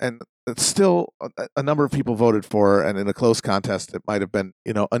 and it's still a number of people voted for her, and in a close contest, it might have been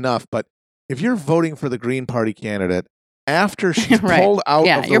enough. But if you're voting for the Green Party candidate, after she's Right. pulled out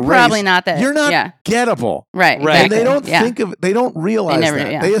Yeah, of the you're race, probably not that. you're not Yeah. gettable. Right. Right. And they exactly. don't they don't realize never that.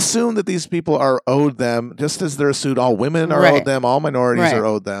 do, yeah. They assume that these people are owed them, just as they're assumed all women are Right. owed them, all minorities Right. are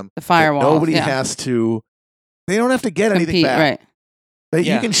owed them. The That firewall. nobody has to. They don't have to get anything compete. back. Right.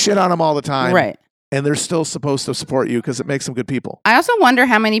 You can shit on them all the time, Right. and they're still supposed to support you because it makes them good people. I also wonder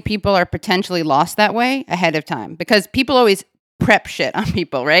how many people are potentially lost that way ahead of time, because people always prep shit on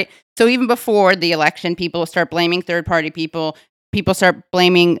people, right? So even before the election, people start blaming third-party people. People start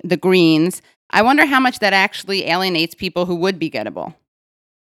blaming the Greens. I wonder how much that actually alienates people who would be gettable.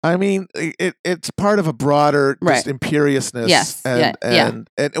 I mean, it's part of a broader just Right. imperiousness. Yes. And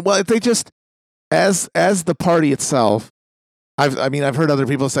well, if they just as the party itself. I've heard other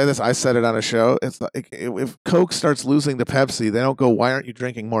people say this. I said it on a show. It's like if Coke starts losing to Pepsi, they don't go, "Why aren't you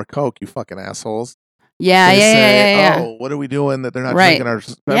drinking more Coke, you fucking assholes?" Yeah, They say, yeah. "Oh, what are we doing that they're not Right. drinking our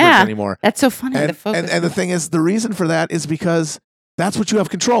beverage anymore?" That's so funny. And, the focus. and the thing is, the reason for that is because that's what you have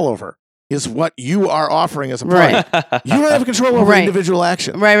control over, is what you are offering as a party. Right. You don't have control over Right. individual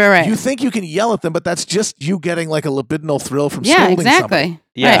action. Right. You think you can yell at them, but that's just you getting like a libidinal thrill from Yeah, scolding exactly. somebody.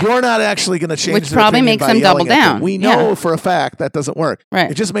 Yeah. Right. You're not actually going to change Which their probably opinion makes by them yelling double at them. down. We know Yeah. for a fact that doesn't work. Right.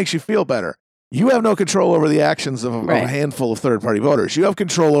 It just makes you feel better. You have no control over the actions of Right. a handful of third-party voters. You have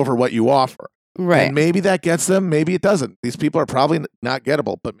control over what you offer. Right. And maybe that gets them, maybe it doesn't. These people are probably not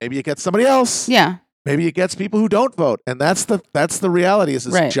gettable, but maybe it gets somebody else. Yeah. Maybe it gets people who don't vote. And that's the reality, is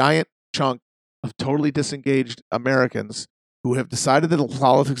this Right. giant chunk of totally disengaged Americans who have decided that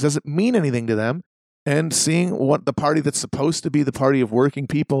politics doesn't mean anything to them, and seeing what the party that's supposed to be the party of working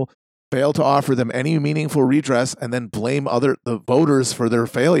people fail to offer them any meaningful redress, and then blame the voters for their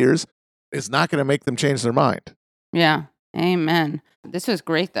failures, is not going to make them change their mind. Yeah. Amen. This was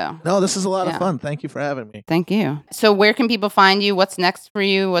great, though. No, this is a lot Yeah. of fun. Thank you for having me. Thank you. So where can people find you? What's next for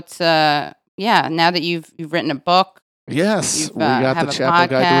you? What's now that you've written a book? Yes, You've, we got have the a Chapel Guide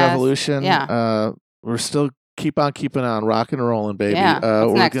to podcast. Revolution. Yeah. We're still keep on keeping on, rocking and rolling, baby. Yeah. What's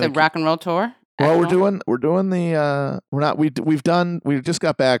we're next? gonna A rock and roll tour? Well, Actual? we're doing the we just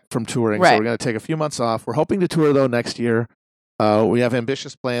got back from touring, so Right. we're going to take a few months off. We're hoping to tour though next year. We have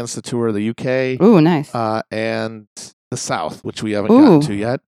ambitious plans to tour the UK Ooh, nice. and the South, which we haven't Ooh. gotten to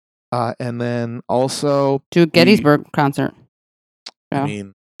yet. And then also, Do a Gettysburg concert. I Yeah.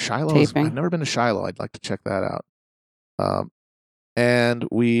 mean, Shiloh's. Taping. I've never been to Shiloh. I'd like to check that out. And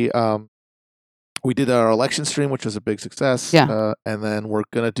we did our election stream, which was a big success. Yeah. And then we're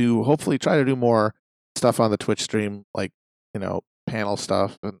gonna hopefully try to do more stuff on the Twitch stream, like panel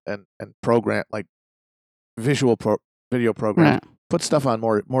stuff and program, like video programs. Right. Put stuff on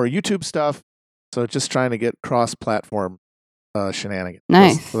more YouTube stuff. So just trying to get cross-platform shenanigans.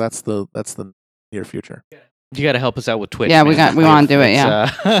 Nice. So that's the near future. You got to help us out with Twitch. Yeah, we man. want to do it. It's,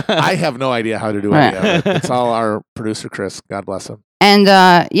 Yeah. I have no idea how to do Right. any of it. It's all our producer Chris. God bless him. And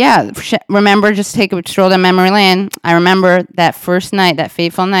remember, just take a stroll down memory lane. I remember that first night, that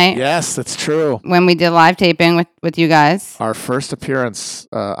fateful night, Yes, that's true. when we did live taping with you guys. Our first appearance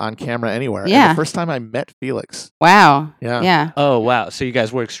on camera anywhere. Yeah. And the first time I met Felix. Wow. Yeah. Yeah. Oh wow! So you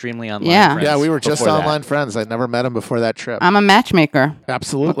guys were extremely online. Yeah. friends Yeah, we were just before that. online friends. I'd never met him before that trip. I'm a matchmaker.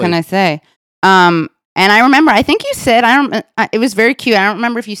 Absolutely. What can I say? And I remember, I think you said, it was very cute. I don't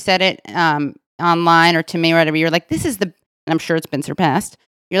remember if you said it online or to me or whatever. You're like, this is and I'm sure it's been surpassed.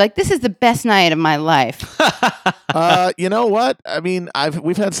 You're like, this is the best night of my life. You know what? I mean,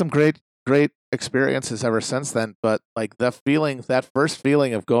 we've had some great experiences ever since then, but like that first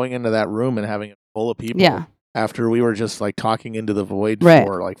feeling of going into that room and having it full of people Yeah. after we were just like talking into the void Right.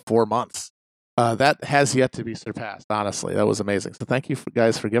 for like 4 months. That has yet to be surpassed, honestly. That was amazing. So thank you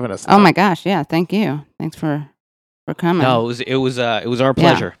guys for giving us that. Oh my gosh. Yeah. Thank you. Thanks for coming. No, it was our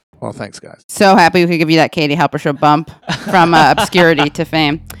pleasure. Well, thanks, guys. So happy we could give you that Katie Halper Show bump from obscurity to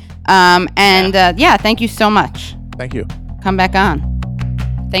fame. Thank you so much. Thank you. Come back on.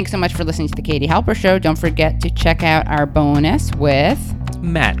 Thanks so much for listening to the Katie Halper Show. Don't forget to check out our bonus with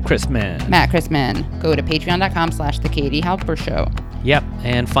Matt Christman. Matt Christman. Go to patreon.com/the Katie Halper Show. Yep,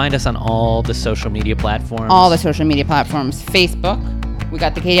 and find us on all the social media platforms. All the social media platforms. Facebook. We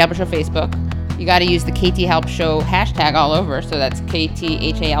got the Katie Halper Show Facebook. You got to use the KT Help Show hashtag all over. So that's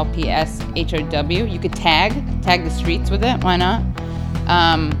KTHALPSHOW. You could tag the streets with it. Why not?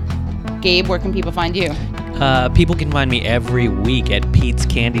 Gabe, where can people find you? People can find me every week at Pete's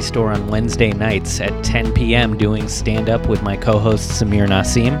Candy Store on Wednesday nights at 10 p.m. doing stand-up with my co-host Samir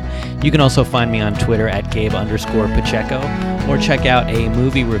Nassim. You can also find me on Twitter at Gabe_Pacheco, or check out a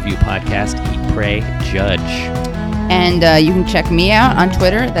movie review podcast, Eat, Pray, Judge. And you can check me out on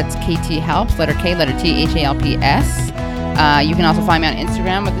Twitter. That's KT Helps, letter K, letter T, HALPS. You can also find me on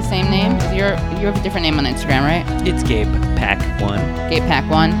Instagram with the same name. You have a different name on Instagram, right? It's Gabe Pack1. Gabe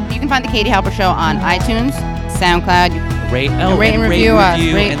Pack1. You can find the Katie Halper Show on iTunes, SoundCloud. Rate and review us.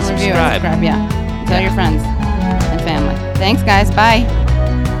 Rate and subscribe. Yeah. Tell your friends and family. Thanks, guys. Bye.